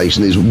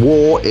translation is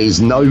 "War is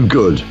no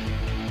good."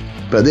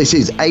 But this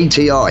is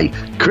ATI,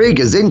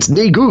 Kriege sind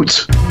nie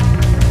gut.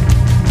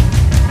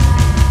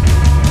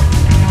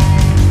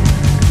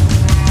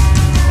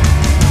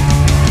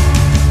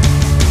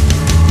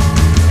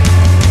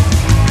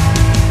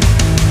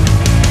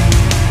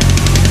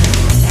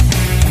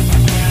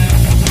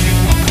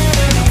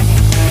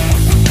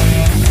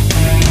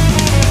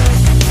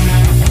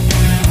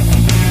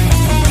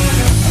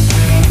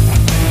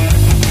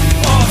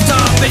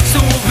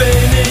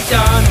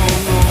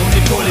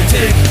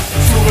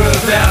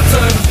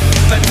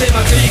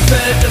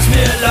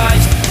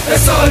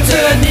 Es sollte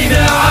nie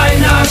mehr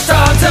einer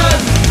starten,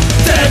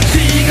 denn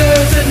Kriege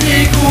sind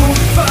nie gut,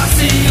 was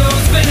sie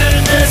uns bringen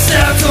ist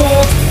der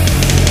Tod.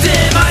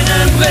 Dem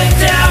einen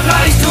bringt der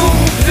Reichtum,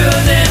 für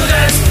den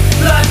Rest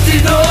bleibt die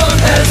Not.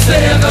 Es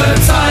wäre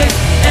Zeit,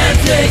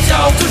 endlich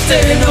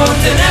aufzustehen und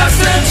den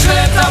ersten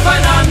Schritt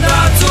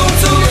aufeinander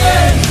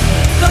zuzugehen.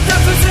 Doch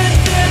dafür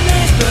sind wir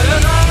nicht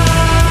bereit.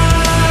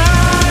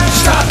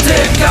 Statt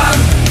dem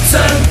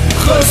ganzen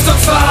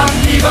Rüstungswahn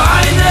lieber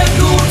einen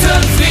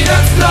guten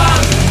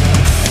Friedensplan.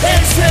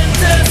 Ich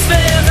finde, es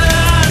wäre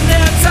an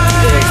der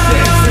Zeit. Ich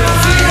bin für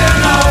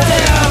Frieden auf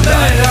der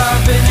Welt. Da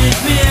bin ich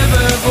mir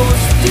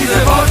bewusst, diese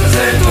Worte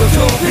sind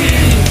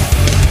Utopie.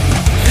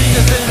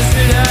 Kriege will es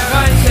will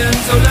erreichen,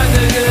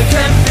 solange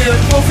gekämpft wird,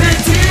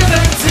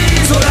 profitieren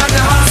sie. Solange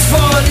Hass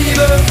vor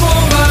Liebe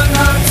Vorrang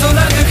hat,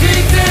 solange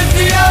Krieg den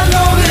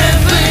Dialog im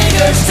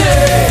Wege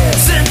steht,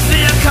 sind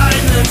wir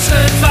keinen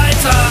Schritt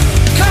weiter,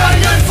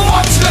 keinen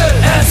Fortschritt.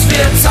 Es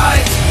wird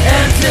Zeit,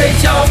 endlich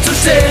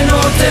aufzustehen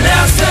und den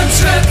ersten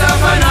Schritt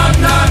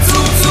aufeinander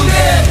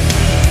zuzugehen.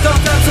 Doch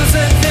dazu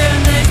sind wir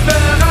nicht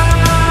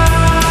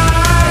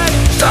bereit.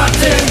 Statt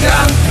dem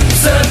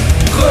ganzen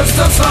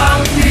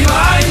Rüstungswahn lieber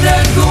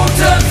einen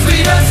guten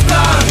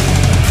Friedensplan.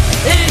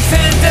 Ich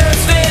finde,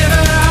 es wäre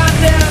an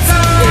der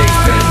Zeit. Ich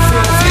bin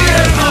für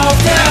Frieden auf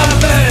der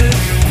Welt.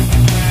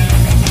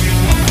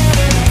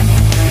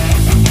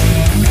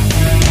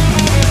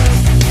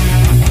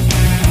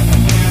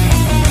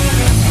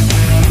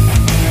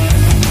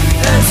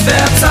 Es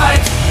wäre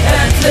Zeit,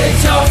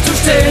 endlich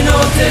aufzustehen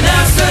und den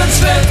ersten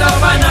Schritt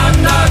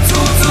aufeinander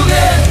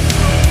zuzugehen.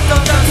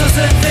 Doch dazu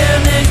sind wir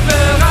nicht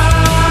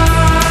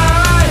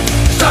bereit.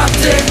 Statt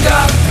dem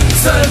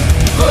ganzen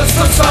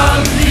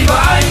Rüstungswahn lieber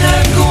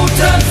einen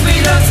guten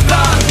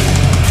Friedensplan.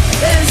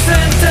 Ich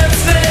finde,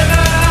 es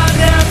wäre an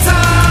der Zeit.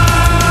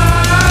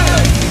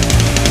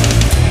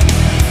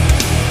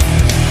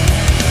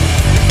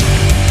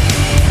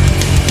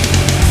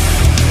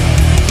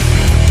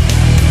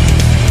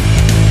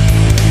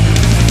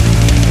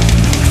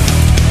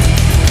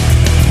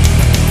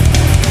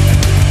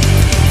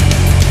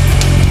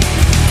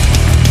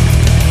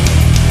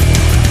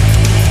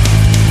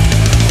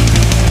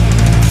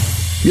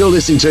 You're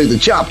listening to the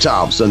Chop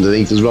Tops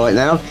underneath us right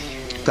now.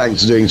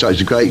 Thanks for doing such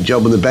a great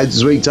job on the bed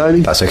this week, Tony.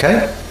 That's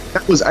okay.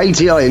 That was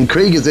ATI and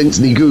Kriege sind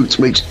nie gut,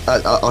 which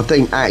I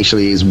think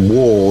actually is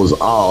wars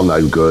are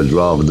no good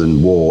rather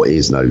than war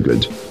is no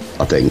good,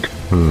 I think,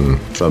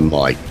 from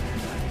my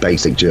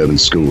basic German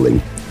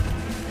schooling.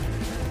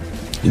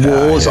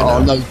 Wars are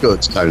no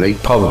good, Tony.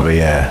 Probably,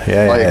 yeah.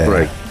 I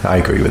agree. I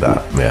agree with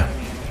that, yeah.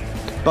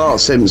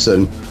 Bart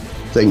Simpson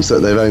thinks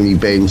that there have only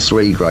been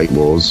 3 great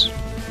wars.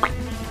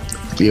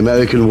 The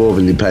American War of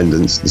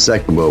Independence, the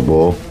Second World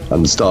War,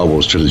 and the Star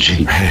Wars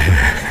trilogy.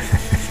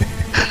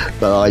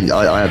 But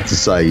I have to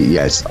say,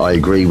 yes, I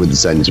agree with the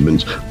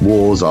sentiment.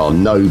 Wars are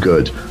no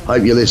good.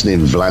 Hope you're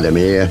listening,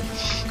 Vladimir.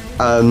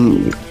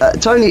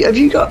 Tony, have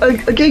you got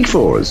a gig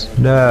for us?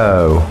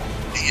 No.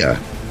 Yeah.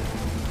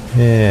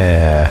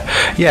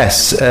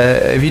 Yes,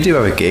 if you do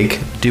have a gig,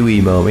 do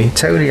email me,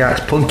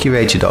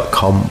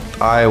 tony@punkyradio.com.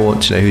 I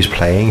want to know who's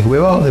playing.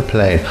 Where are they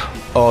playing?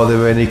 Are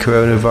there any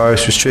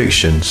coronavirus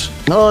restrictions?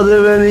 Are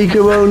there any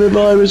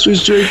coronavirus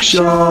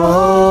restrictions?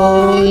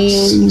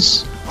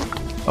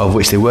 Of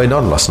which there were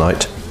none last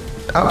night.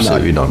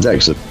 Absolutely No, none. it's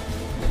excellent.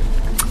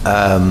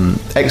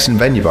 Excellent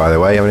venue, by the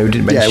way. I mean, we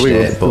didn't mention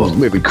it, but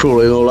we were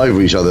crawling all over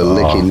each other,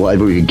 licking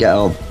whatever we could get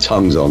our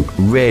tongues on.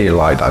 really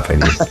liked that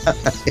venue.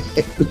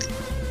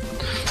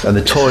 And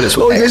the toilets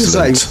were What we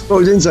excellent.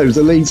 didn't say was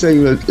the lead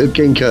singer of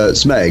King Kurt,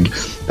 Smeg,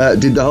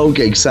 did the whole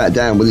gig sat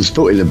down with his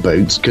foot in the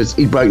boots because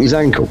he'd broken his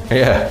ankle.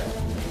 Yeah.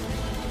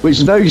 Which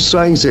is very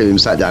strange to him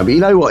sat down. But you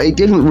know what? It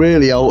didn't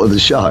really alter the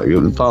show. It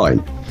was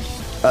fine.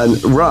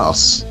 And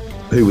Russ,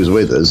 who was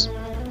with us,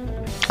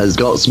 has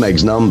got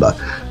Smeg's number.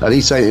 And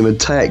he sent him a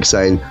text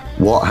saying,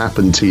 "What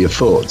happened to your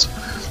foot?"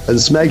 And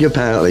Smeg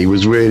apparently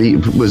was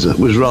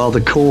rather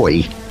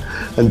coy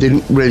and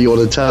didn't really want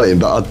to tell him.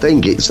 But I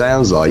think it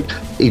sounds like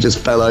he just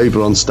fell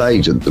over on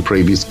stage at the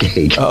previous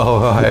gig.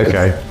 Oh, right,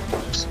 okay.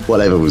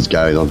 Whatever was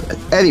going on.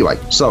 Anyway,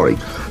 sorry.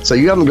 So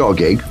you haven't got a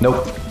gig?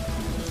 Nope.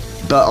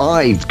 But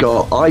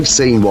I've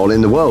seen one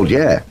in the world,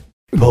 yeah.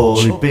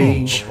 Paulie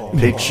Beach,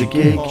 picture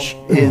gig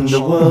in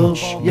the world,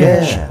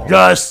 yeah.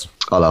 Yes.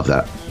 I love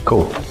that.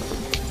 Cool.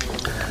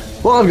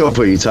 What I've got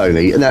for you,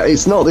 Tony, now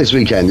it's not this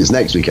weekend, it's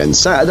next weekend,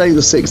 Saturday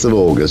the 6th of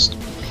August,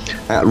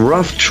 at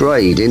Rough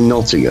Trade in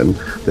Nottingham,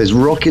 there's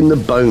Rockin' the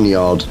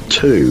Boneyard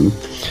 2,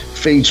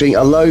 featuring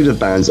a load of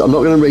bands. I'm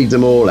not going to read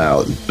them all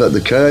out, but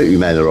the Curlew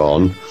Men are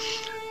on,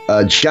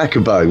 Jack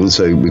of Bones,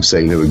 who we've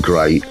seen, who are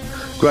great,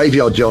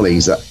 Graveyard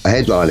Johnny's a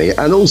headlining,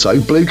 and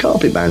also Blue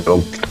Carpet Band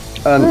on.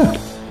 And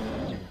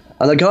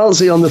I can't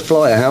see on the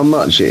flyer how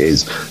much it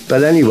is,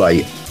 but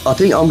anyway, I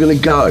think I'm going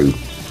to go.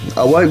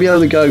 I won't be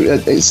able to go.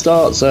 It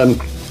starts,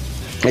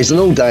 it's an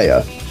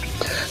all-dayer.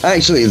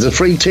 Actually, there's a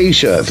free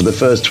T-shirt for the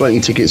first 20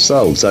 tickets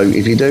sold, so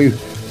if you do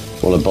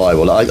want to buy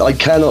one, I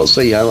cannot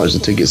see how much the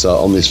tickets are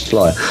on this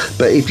flyer,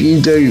 but if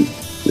you do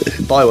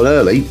buy one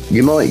early,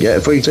 you might get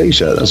a free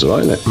T-shirt. That's all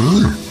right, isn't it?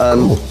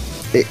 Cool.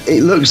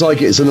 It looks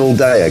like it's an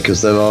all-dayer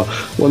because there are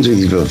 1,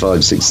 2, 3, 4,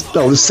 5, 6.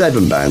 No, there's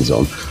 7 bands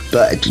on.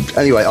 But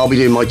anyway, I'll be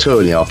doing my tour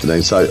in the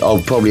afternoon, so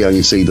I'll probably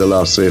only see the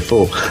last 3 or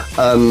 4.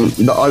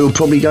 But I will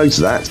probably go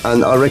to that,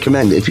 and I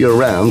recommend if you're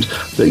around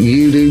that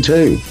you do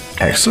too.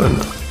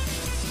 Excellent.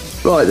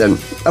 Right then,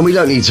 and we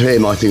don't need to hear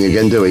my thing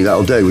again, do we?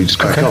 That'll do. We just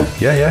crack on.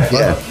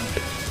 Yeah.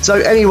 So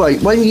anyway,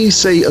 when you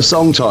see a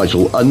song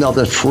title,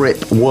 Another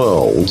Fripp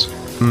World,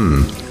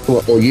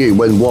 or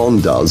when one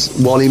does,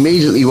 one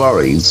immediately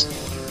worries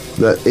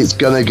that it's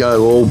going to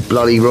go all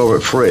bloody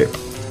Robert Fripp,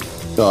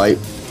 right?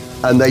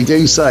 And they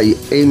do say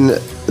in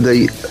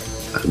the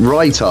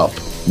write-up,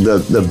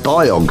 the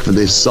biog for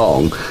this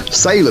song,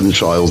 Salem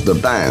Trials, the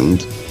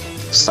band,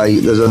 say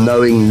there's a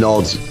knowing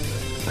nod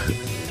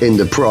in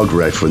the prog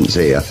reference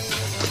here.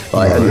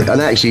 Right?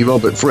 And actually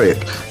Robert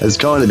Fripp has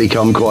kind of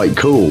become quite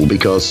cool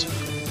because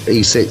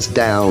he sits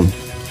down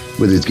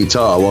with his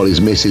guitar while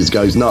his missus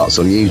goes nuts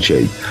on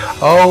YouTube.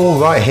 Oh,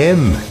 right,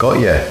 him. Got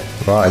you.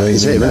 Right, I know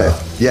It's him, isn't it?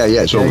 Yeah,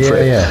 it's Robert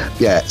Fripp.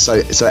 Yeah,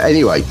 so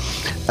anyway,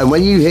 and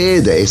when you hear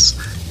this,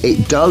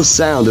 it does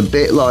sound a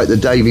bit like the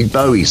David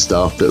Bowie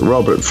stuff that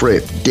Robert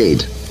Fripp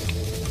did.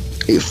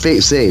 It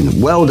fits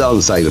in. Well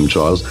done, Salem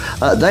Trials.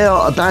 They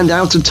are a band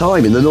out of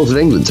time in the north of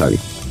England, Tony.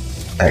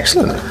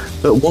 Excellent.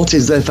 But what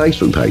is their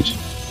Facebook page?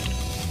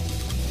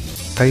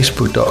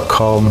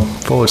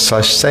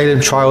 Facebook.com/Salem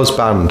Trials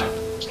Band.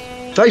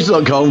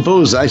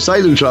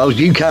 Facebook.com/Salem Trials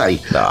UK.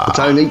 Nah.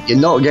 Tony, you're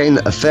not getting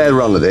a fair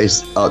run of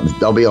this.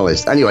 I'll be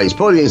honest. Anyway, it's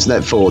Probably the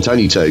Internet 4,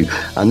 Tony 2,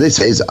 and this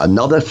is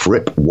Another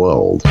Fripp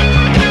World.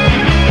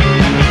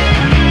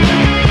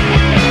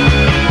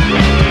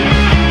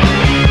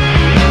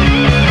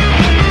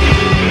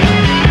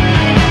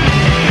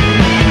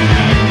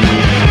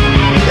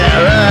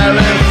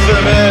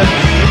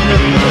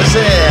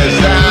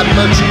 That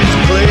much is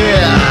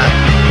clear.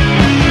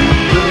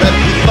 You let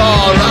me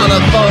fall on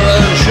a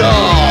foreign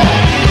shore.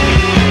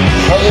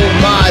 Hold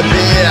my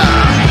beer.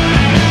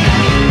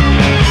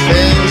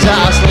 Things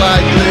are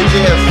slightly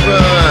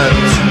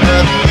different. A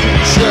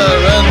future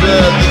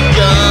under the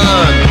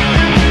gun.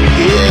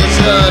 Here's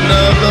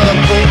another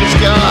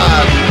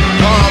postcard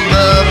on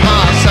the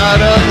far side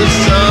of the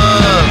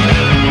sun.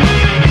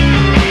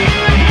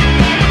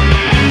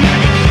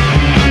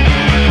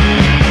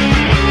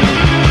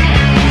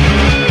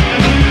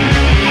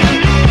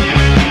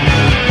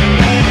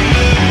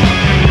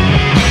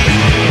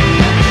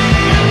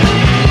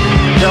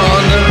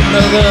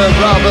 Another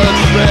Robert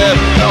Fripp,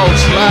 though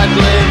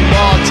slightly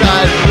more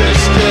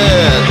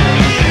tight-wristed.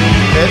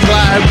 It's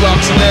like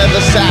rocks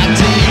never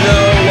Satino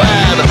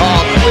and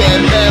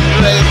Hawkwind never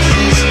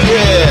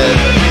existed.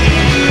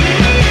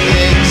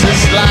 Things are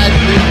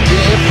slightly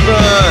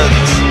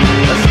different.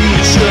 A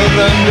future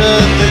under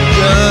the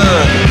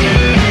gun.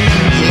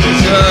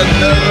 Here's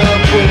another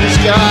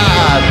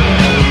postcard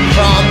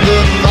from the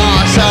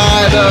far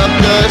side of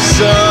the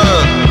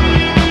sun.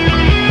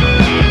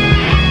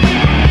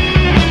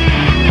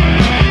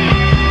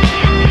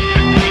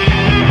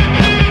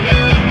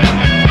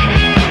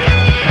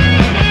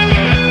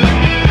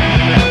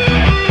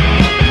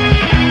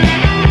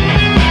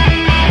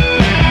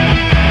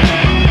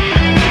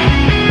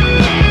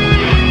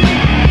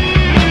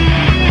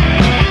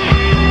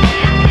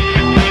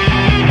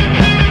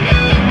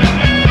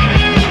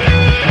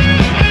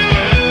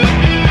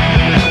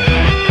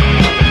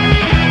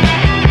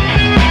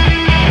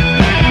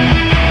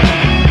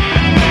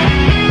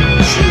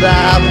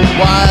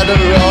 wider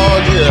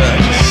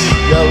audience.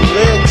 Your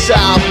lips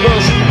are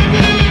musty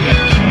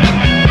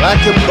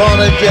like a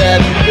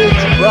born-again Mick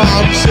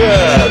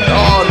Bronson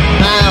on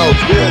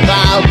mouth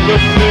without the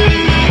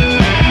feet.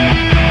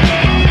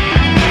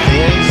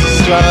 Things are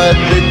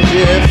slightly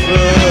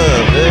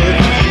different, the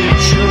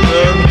future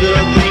under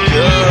the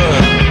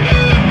gun.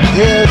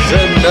 Here's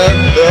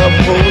another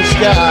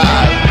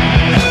postcard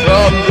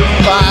from the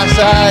far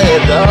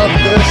side of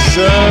the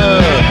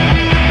sun.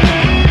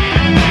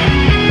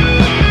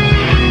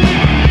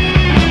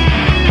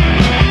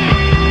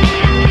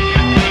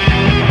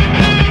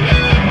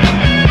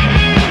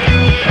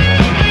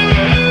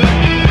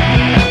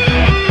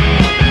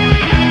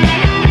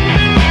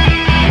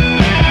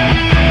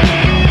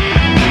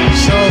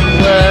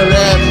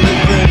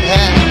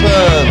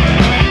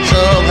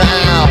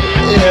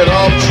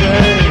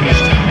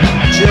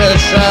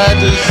 Try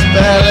to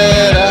spell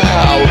it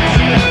out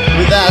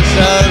without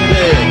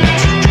sounding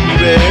too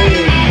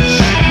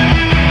deranged.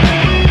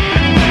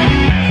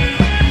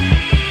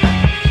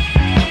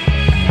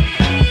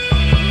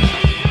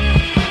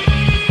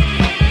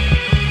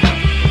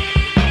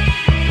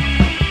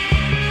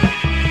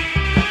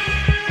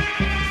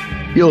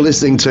 You're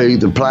listening to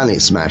the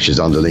Planet Smashers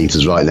underneath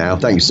us right now.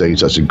 Thanks for doing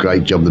such a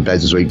great job on the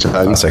beds this week,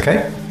 Tony. That's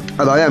okay.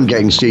 And I am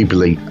getting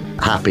stupidly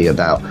happy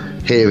about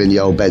hearing the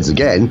old beds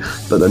again,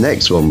 but the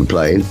next one we're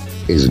playing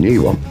is a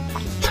new one.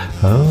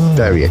 Oh.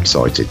 Very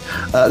excited.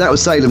 That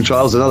was Salem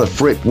Trials, another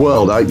Fripp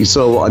World. I hope you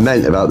saw what I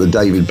meant about the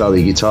David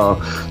Bowie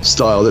guitar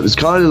style. It was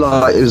kind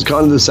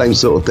of the same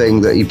sort of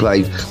thing that he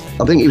played.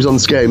 I think he was on the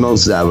Scary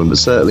Monsters album, but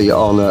certainly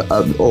on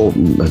or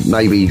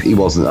maybe he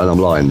wasn't, and I'm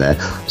lying there.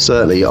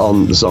 Certainly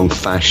on the song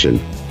Fashion.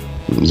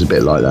 It was a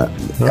bit like that.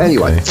 Okay.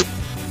 Anyway,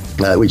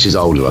 which is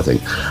older, I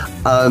think.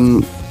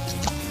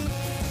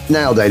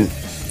 Now then,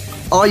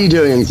 are you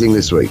doing anything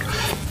this week?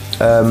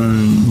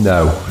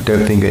 No, I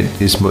don't think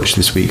it is much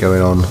this week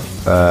going on.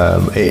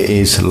 It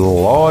is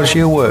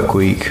largely a work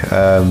week.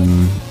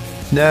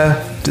 No,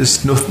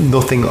 there's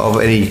nothing of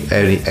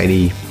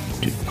anything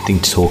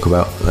to talk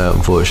about,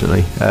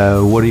 unfortunately.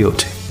 What are you up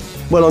to?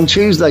 Well, on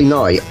Tuesday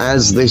night,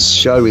 as this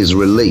show is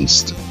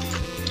released,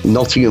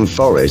 Nottingham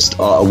Forest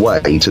are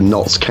away to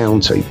Notts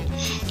County.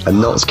 And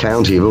Notts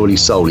County have already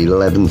sold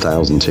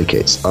 11,000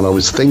 tickets. And I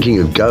was thinking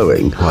of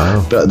going,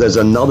 wow. But there's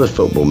another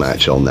football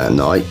match on that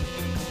night.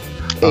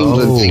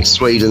 England v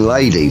Sweden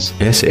ladies.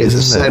 Yes, it is,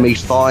 It's the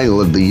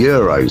semi-final of the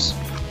Euros.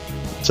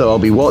 So I'll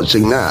be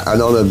watching that.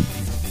 And on a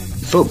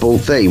football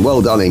theme,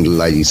 well done England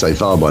ladies so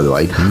far, by the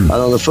way. And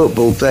on a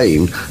football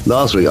theme,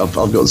 last week, I've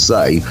got to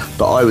say,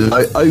 but I was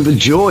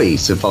overjoyed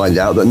to find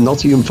out that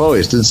Nottingham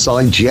Forest had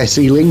signed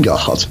Jesse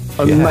Lingard.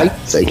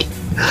 Amazing. Yeah.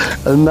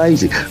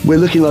 Amazing. We're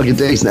looking like a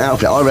decent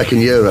outfit. I reckon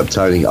Europe,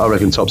 Tony. I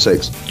reckon top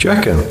 6. Do you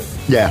reckon?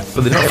 Yeah.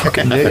 But they're not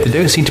fucking, they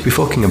don't seem to be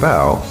fucking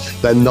about.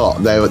 They're not.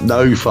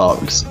 No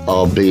fucks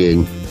are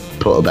being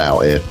put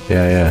about here.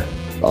 Yeah.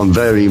 I'm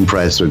very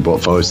impressed with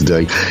what Forest are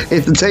doing.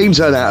 If the team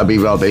turn out to be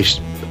rubbish,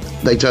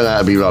 they turn out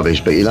to be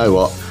rubbish. But you know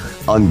what?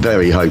 I'm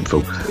very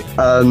hopeful.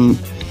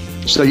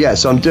 So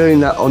I'm doing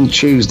that on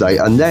Tuesday,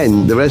 and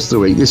then the rest of the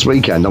week, this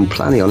weekend, I'm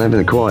planning on having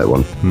a quiet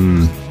one.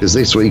 Because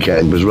this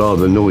weekend was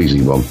rather a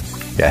noisy one.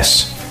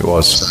 Yes, it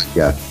was. So,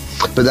 yeah.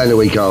 But then the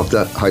week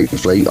after,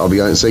 hopefully, I'll be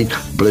going to see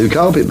Blue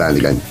Carpet Band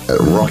again at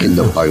Rockin'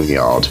 the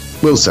Boneyard.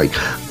 We'll see.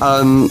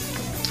 I'm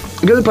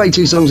going to play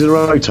 2 songs in a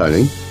row,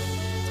 Tony.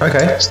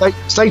 Okay.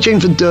 Stay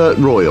tuned for Dirt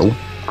Royal,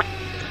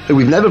 who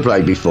we've never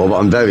played before, but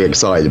I'm very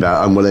excited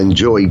about and will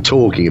enjoy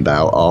talking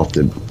about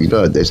after you've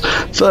heard this.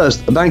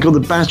 First, a band called The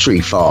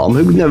Battery Farm,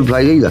 who we've never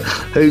played either,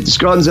 who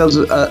describe themselves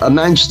as a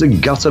Manchester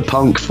gutter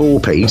punk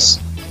 4-piece.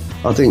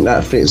 I think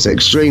that fits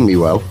extremely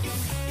well.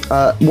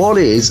 What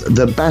is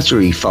The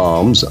Battery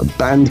Farm's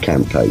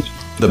Bandcamp page?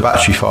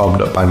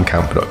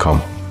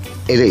 thebatteryfarm.bandcamp.com.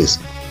 It is.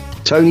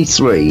 Tony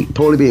 3,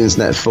 Paulie B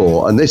Internet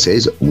 4, and this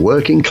is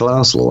Working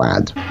Class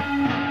Lad.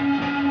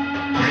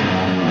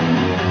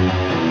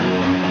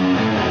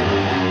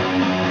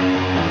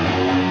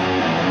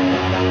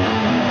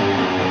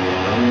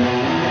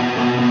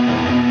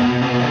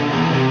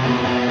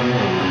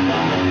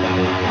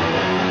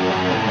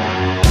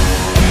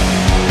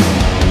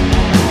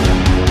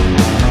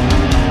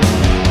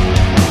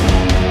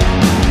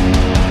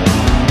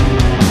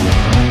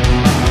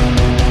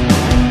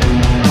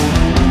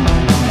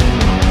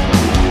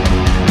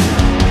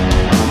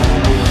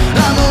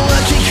 I'm a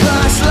working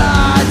class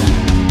lad.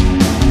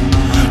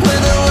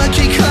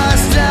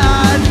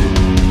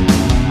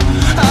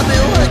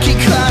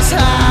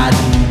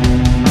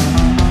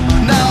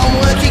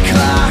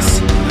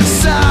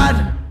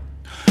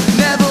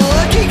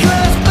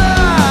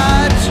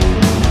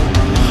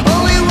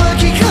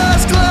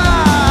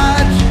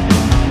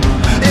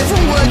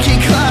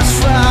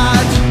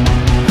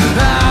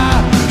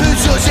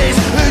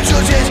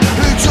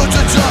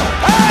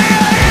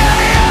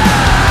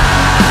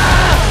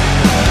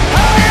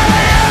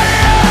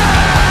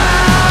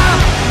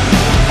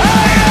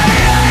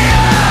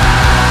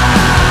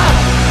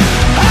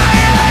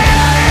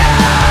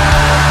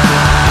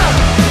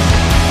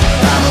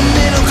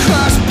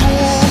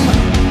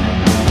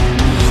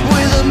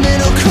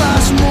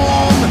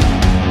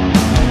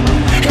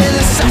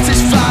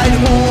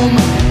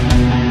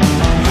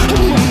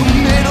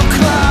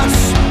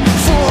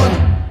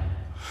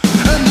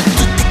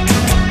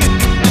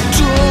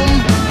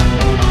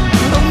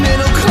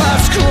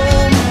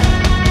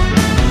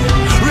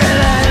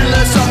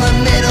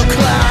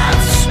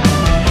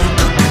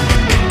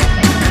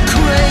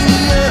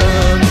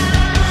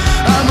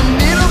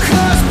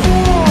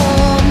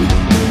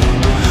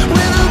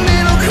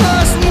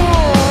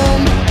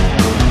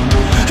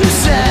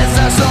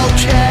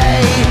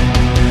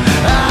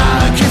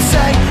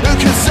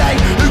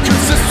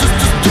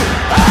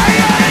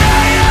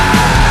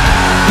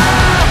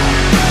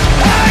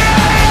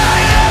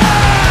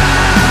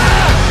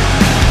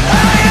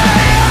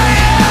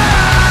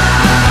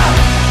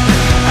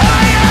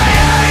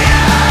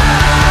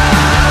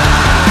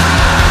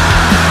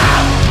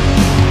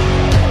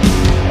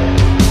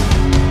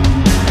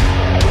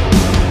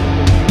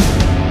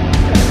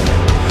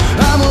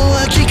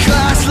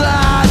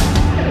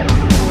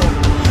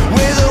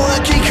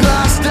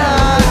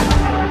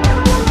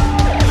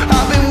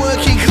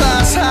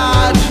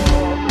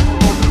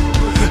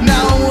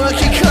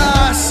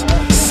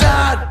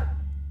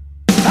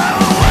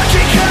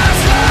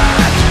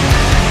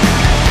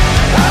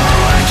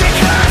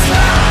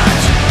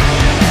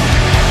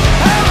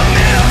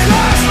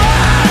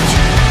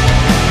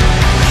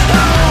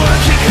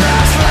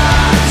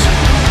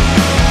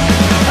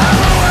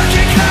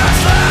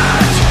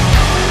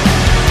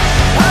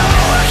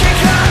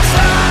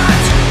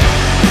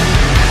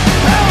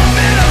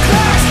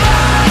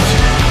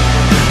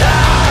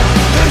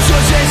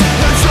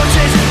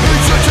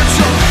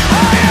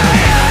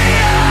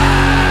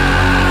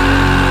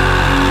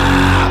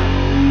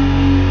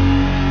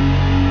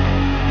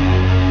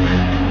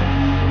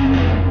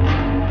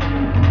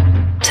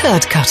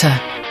 Bird Cutter.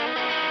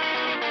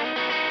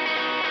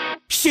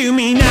 Shoot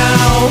me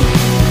now,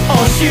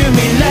 or shoot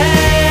me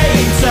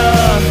later.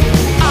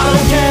 I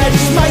don't care,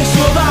 just make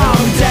sure that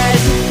I'm dead.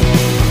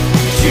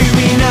 Shoot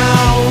me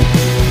now,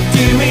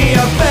 do me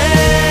a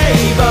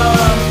favour.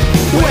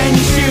 When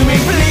you shoot me,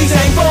 please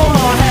aim for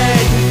my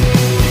head.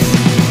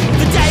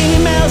 The Daily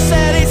Mail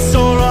said it's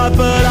alright,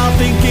 but I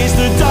think it's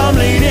the dumb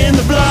leading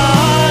the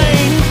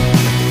blind.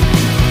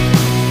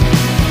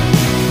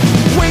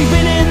 We've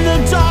been in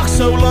the dark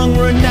so long,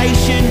 we're a nation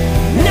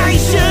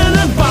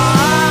of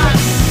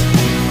bats.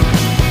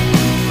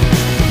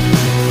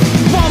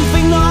 One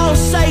thing that I'll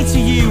say to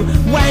you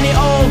when it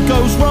all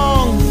goes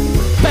wrong,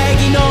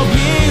 begging of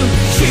you,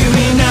 shoot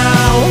me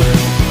now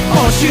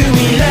or shoot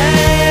me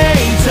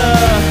later.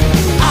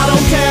 I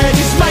don't care,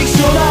 just make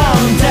sure that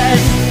I'm dead.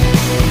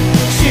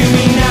 Shoot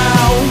me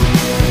now,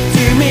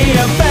 do me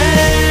a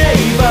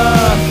favour.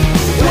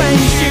 When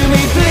you shoot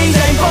me, please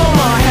aim for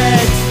my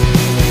head.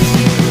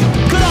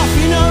 Cut off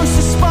your nose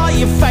to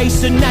spite your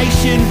face, a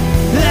nation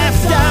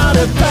left out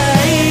of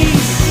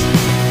pace.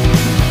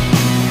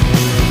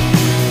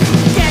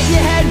 Get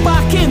your head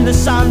back in the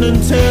sand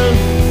until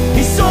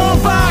it's all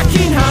back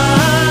in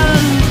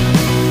hand.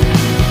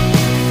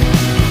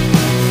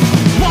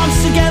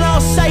 Once again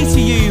I'll say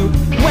to you,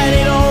 when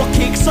it all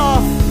kicks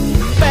off,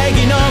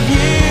 begging of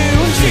you,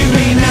 shoot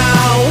me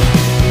now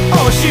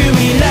or shoot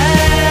me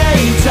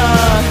later.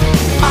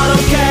 I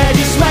don't care,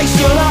 just make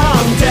sure that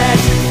I'm dead.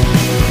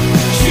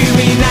 Shoot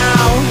me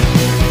now,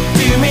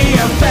 do me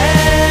a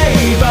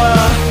favour.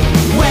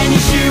 When you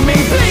shoot me,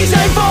 please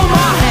aim for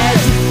my head.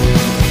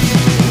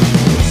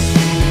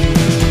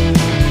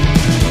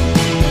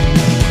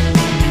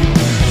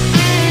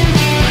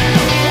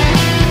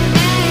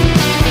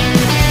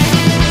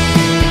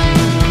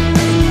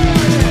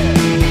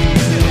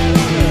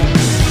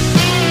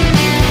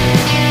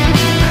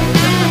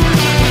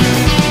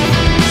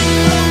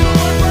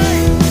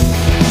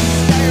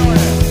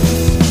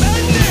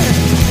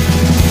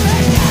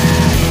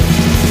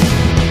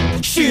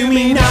 Shoot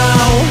me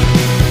now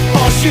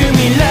or shoot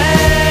me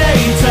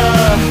later.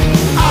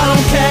 I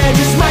don't care,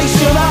 just make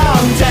sure that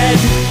I'm dead.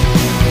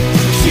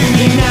 Shoot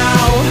me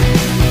now,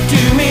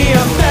 do me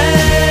a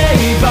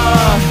favour.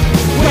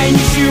 When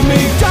you shoot me,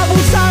 double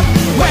tap.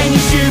 When you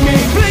shoot me,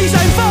 please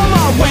aim for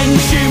my. When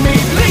you shoot me,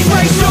 please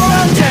make sure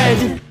I'm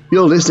dead.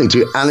 You're listening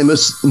to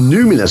Animus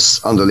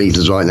Numinous underneath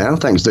us right now.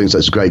 Thanks for doing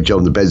such a great job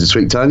on the beds this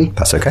week, Tony.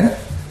 That's okay.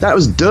 That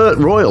was Dirt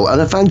Royal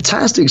and a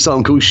fantastic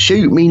song called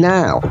Shoot Me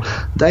Now.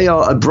 They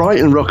are a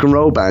Brighton rock and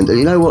roll band, and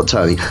you know what,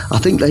 Tony? I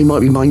think they might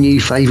be my new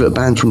favourite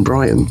band from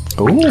Brighton.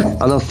 Ooh.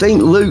 And I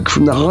think Luke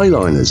from the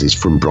Highliners is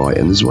from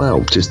Brighton as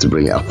well, just to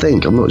bring it. I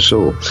think, I'm not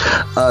sure.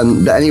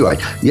 But anyway,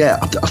 yeah,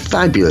 a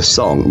fabulous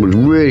song. Would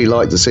really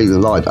like to see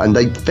them live, and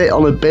they fit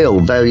on a bill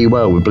very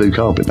well with Blue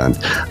Carpet Band.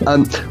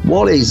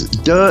 What is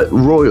Dirt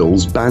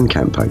Royal's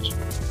Bandcamp page?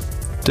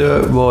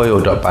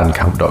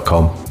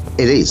 dirtroyal.bandcamp.com.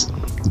 It is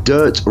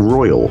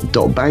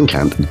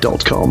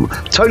dirtroyal.bandcamp.com.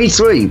 Tony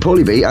 3,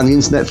 Paulie B, and the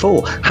Internet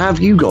 4. Have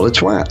you got a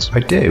twat?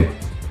 I do.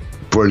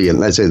 Brilliant.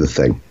 Let's hear the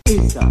thing.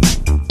 It's a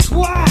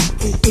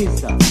twat.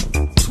 It's a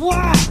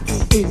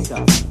twat. It's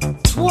a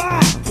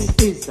twat.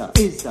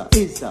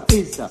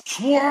 It's a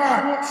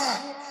twat.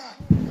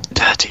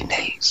 Dirty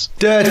knees.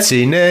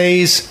 Dirty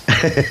knees.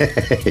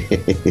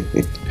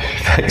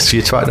 Thanks for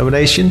your twat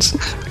nominations.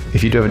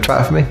 If you do have a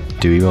twat for me,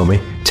 do email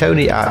me.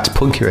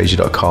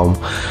 Tony@punkyradio.com.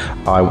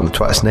 I want the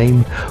twat's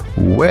name,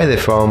 where they're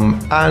from,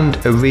 and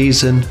a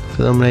reason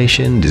for the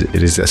nomination.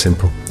 It is that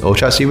simple. All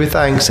chats to you with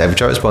thanks. Every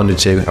chat responded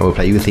to, and we'll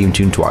play you a theme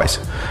tune twice.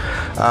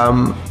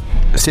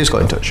 Steve's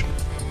got in touch.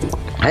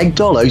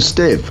 Hegtolo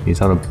Steve.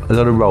 He's on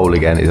a roll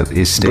again.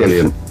 He's Steve.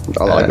 Brilliant.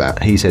 I like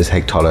that. He says,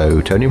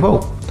 Hegtolo, Tony and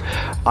Paul.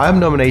 I am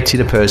nominating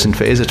a person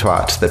for Is a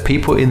Twat that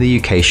people in the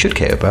UK should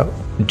care about.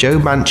 Joe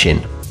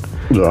Manchin.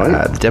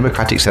 Right. The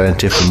Democratic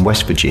senator from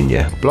West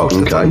Virginia blocked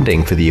the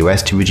funding for the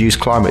US to reduce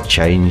climate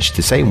change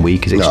the same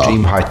week as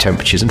extreme high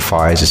temperatures and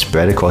fires are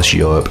spread across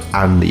Europe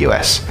and the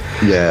US.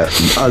 Yeah,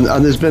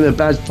 and there's been a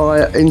bad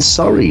fire in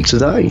Surrey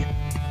today.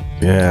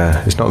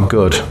 Yeah, it's not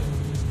good.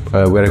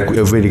 We had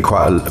a really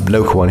quite a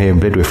local one here in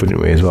Blidwith, wouldn't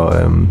we, as well,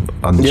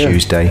 on the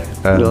Tuesday.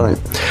 Right.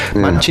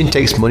 Manchin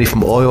takes money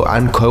from oil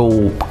and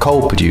coal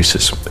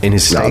producers in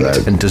his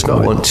state and does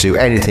not want to do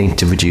anything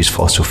to reduce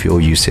fossil fuel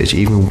usage,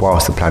 even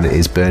whilst the planet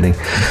is burning.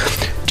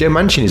 Joe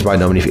Manchin is my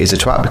nominee for Is a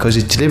Twat because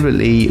he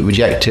deliberately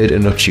rejected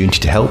an opportunity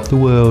to help the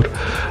world.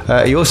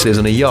 He also lives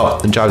on a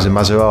yacht and drives a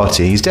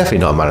Maserati. He's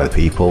definitely not a man of the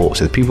people,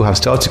 so the people have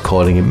started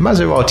calling him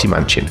Maserati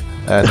Manchin.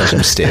 That's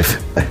some stiff.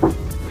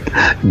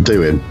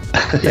 Do him.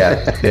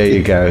 Yeah, there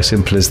you go.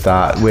 Simple as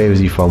that. Where is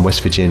he from? West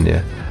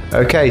Virginia.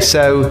 Okay,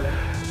 so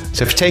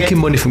for taking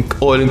money from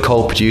oil and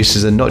coal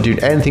producers and not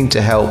doing anything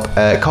to help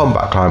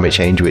combat climate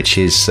change, which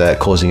is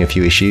causing a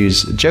few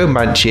issues, Joe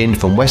Manchin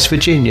from West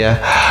Virginia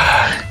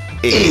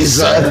is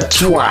a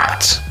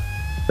twat.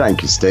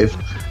 Thank you, Steve.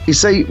 You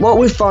see, what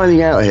we're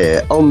finding out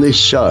here on this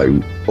show,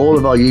 all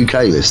of our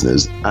UK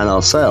listeners and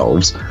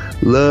ourselves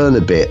learn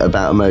a bit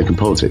about American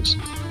politics.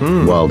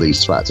 while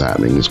these threats are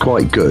happening. It's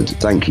quite good.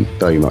 Thank you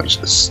very much,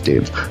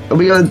 Steve. Are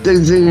we going to do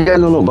the thing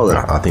again or not bother?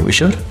 I think we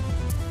should.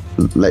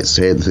 Let's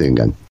hear the thing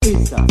again.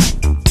 It's a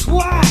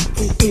twat.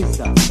 It's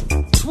a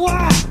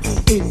twat.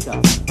 It's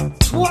a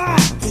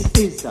twat.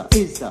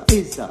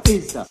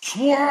 It's a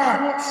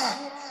twat.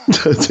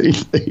 Dirty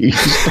knees.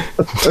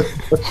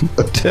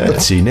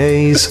 Dirty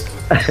knees.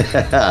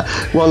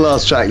 One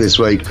last track this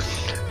week.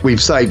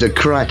 We've saved a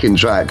cracking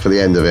track for the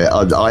end of it.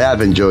 I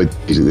have enjoyed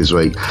music this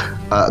week.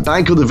 A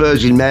band called the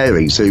Virgin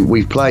Marys, who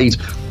we've played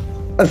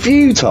a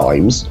few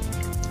times,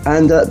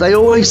 and they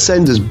always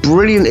send us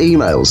brilliant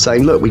emails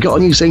saying, look, we got a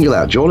new single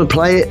out, do you want to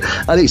play it?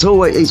 And it's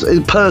always it's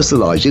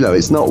personalised,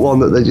 it's not one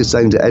that they just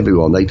send to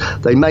everyone.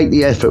 They make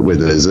the effort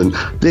with us, and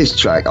this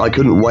track, I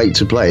couldn't wait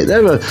to play it.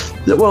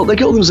 They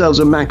call themselves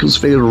a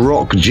Macclesfield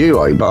rock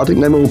duo, but I think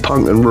they're more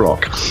punk than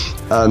rock.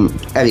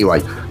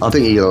 Anyway, I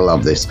think you're going to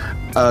love this.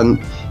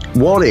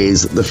 What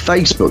is the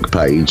Facebook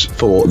page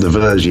for the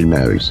Virgin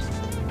Marys?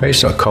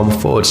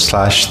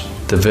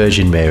 Facebook.com/The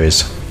Virgin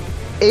Marys.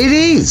 It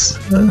is.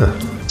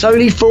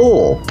 Tony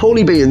 4.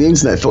 Paulie B and the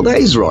Internet 4. That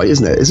is right,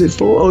 isn't it? Is it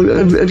 4? Or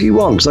have you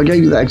won? Because I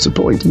gave you that extra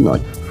point, didn't I?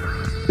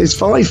 It's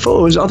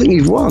 5-4. I think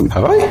you've won.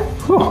 Have I?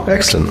 Oh,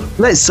 excellent.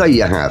 Let's say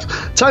you have.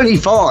 Tony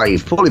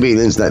 5. Paulie B and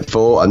the Internet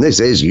 4. And this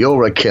is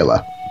You're a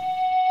Killer.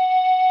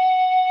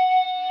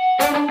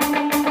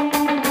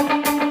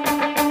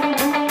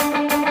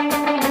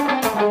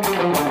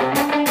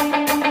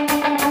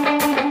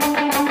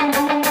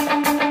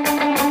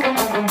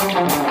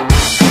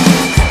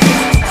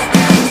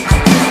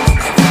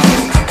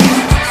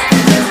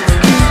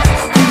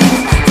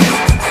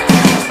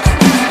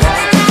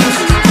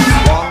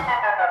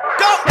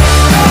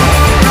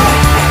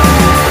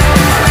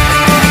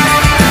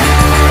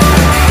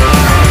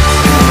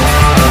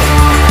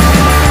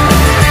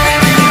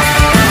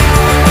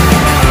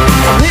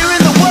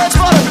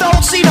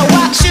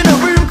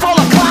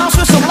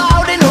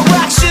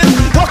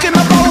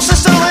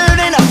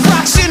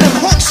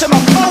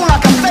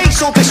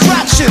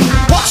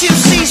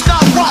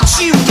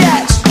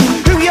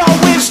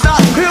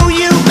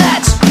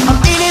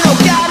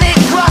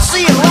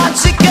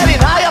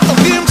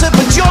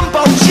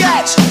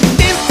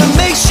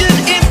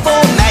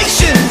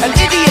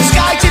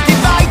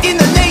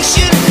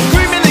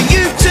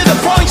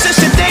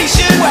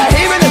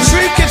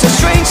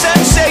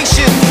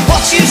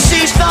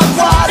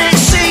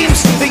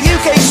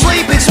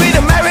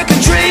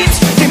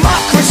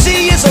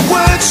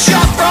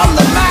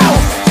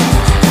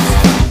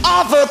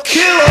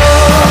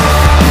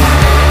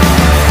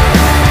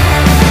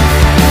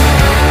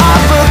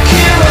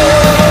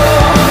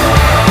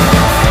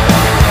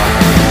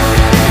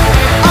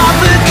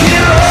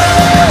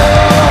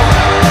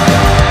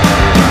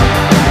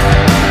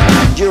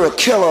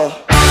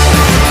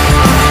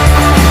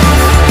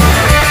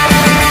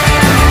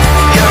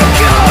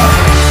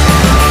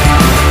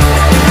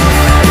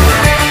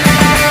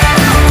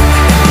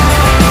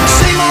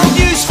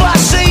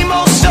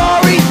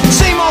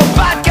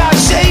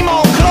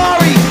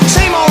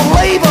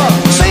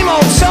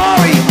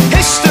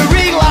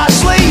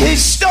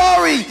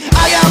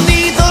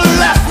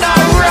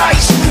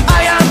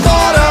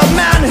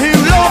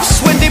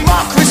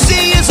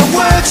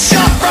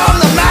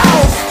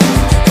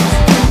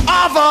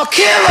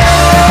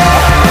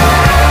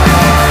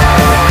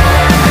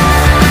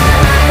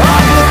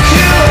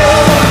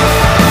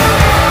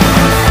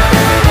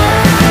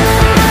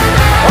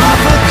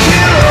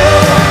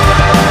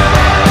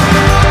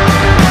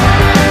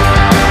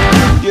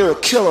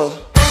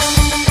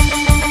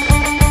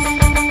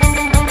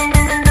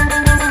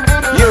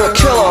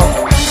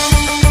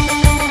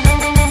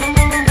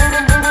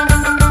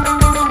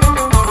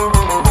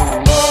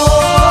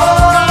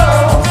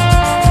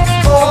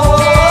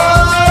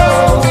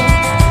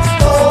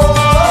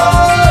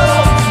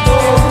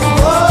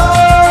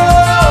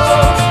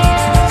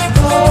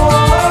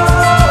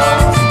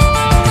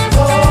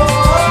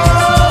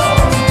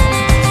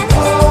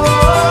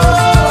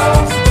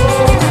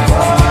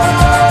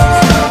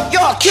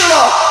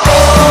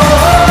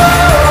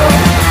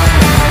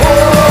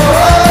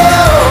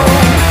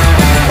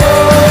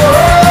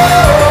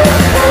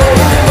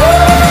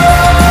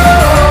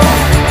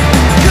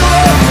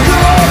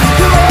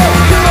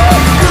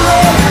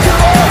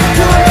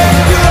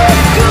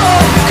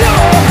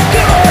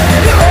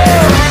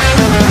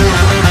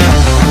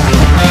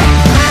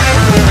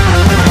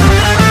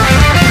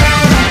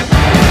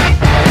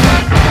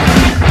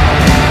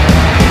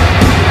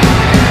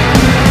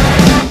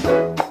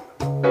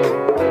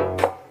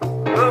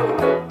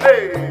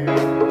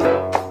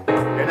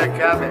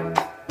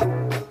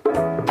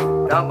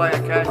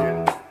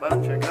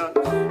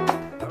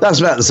 That's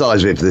about the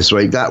size of it for this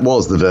week. That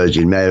was the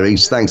Virgin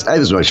Marys. Thanks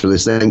ever so much for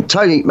listening.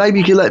 Tony, maybe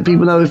you can let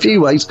people know a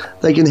few ways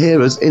they can hear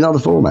us in other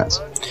formats.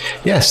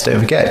 Yes, don't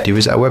forget, do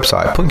visit our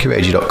website,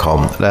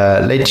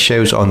 punkyradio.com. Latest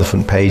shows on the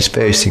front page,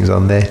 various things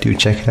on there. Do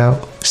check it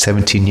out.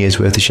 17 years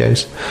worth of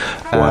shows.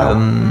 Wow.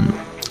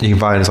 You can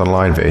find us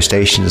online via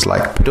stations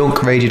like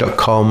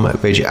pedunkradio.com,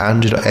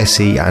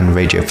 radioandrew.se and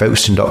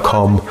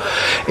radiofolkston.com.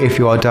 If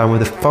you are down with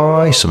the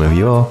Fi, some of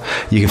you are,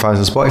 you can find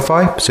us on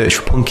Spotify. Search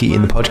for Punky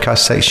in the podcast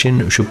section.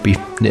 It should be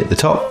near the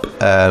top.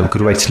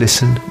 Good way to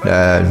listen.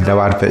 No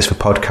adverts for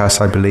podcasts,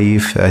 I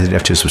believe. You don't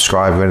have to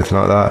subscribe or anything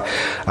like that.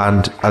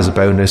 And as a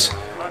bonus,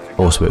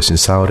 also works in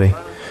Saudi.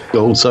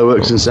 Also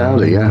works in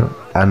Saudi, yeah.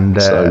 And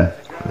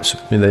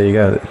there you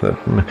go.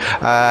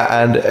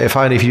 And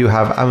finally, if you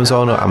have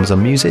Amazon or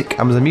Amazon Music,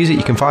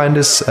 you can find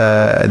us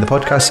in the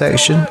podcast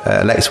section.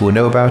 Alexa will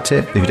know about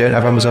it. If you don't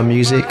have Amazon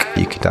Music,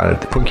 you can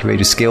download the Punky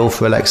Radio skill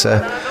for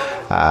Alexa.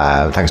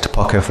 Thanks to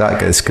Poco for that. Go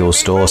to the skill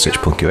store, search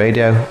Punky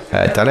Radio,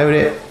 download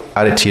it,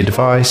 add it to your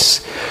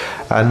device,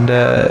 and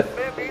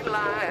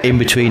in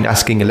between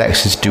asking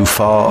Alexa to do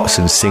farts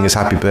and sing us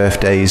happy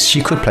birthdays,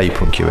 she could play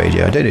Punky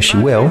Radio. I don't know if she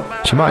will.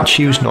 She might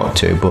choose not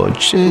to,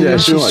 but she might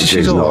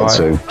choose not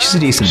to. She's a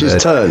decent bird.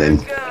 She's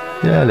turning.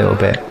 Yeah, a little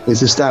bit.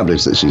 It's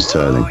established that she's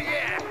turning.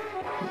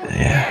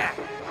 Yeah.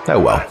 Oh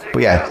well.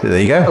 But yeah, there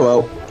you go. Oh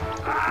well.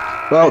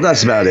 Well,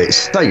 that's about it.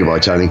 Say goodbye,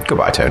 Tony.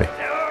 Goodbye, Tony.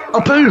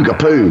 A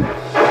poo.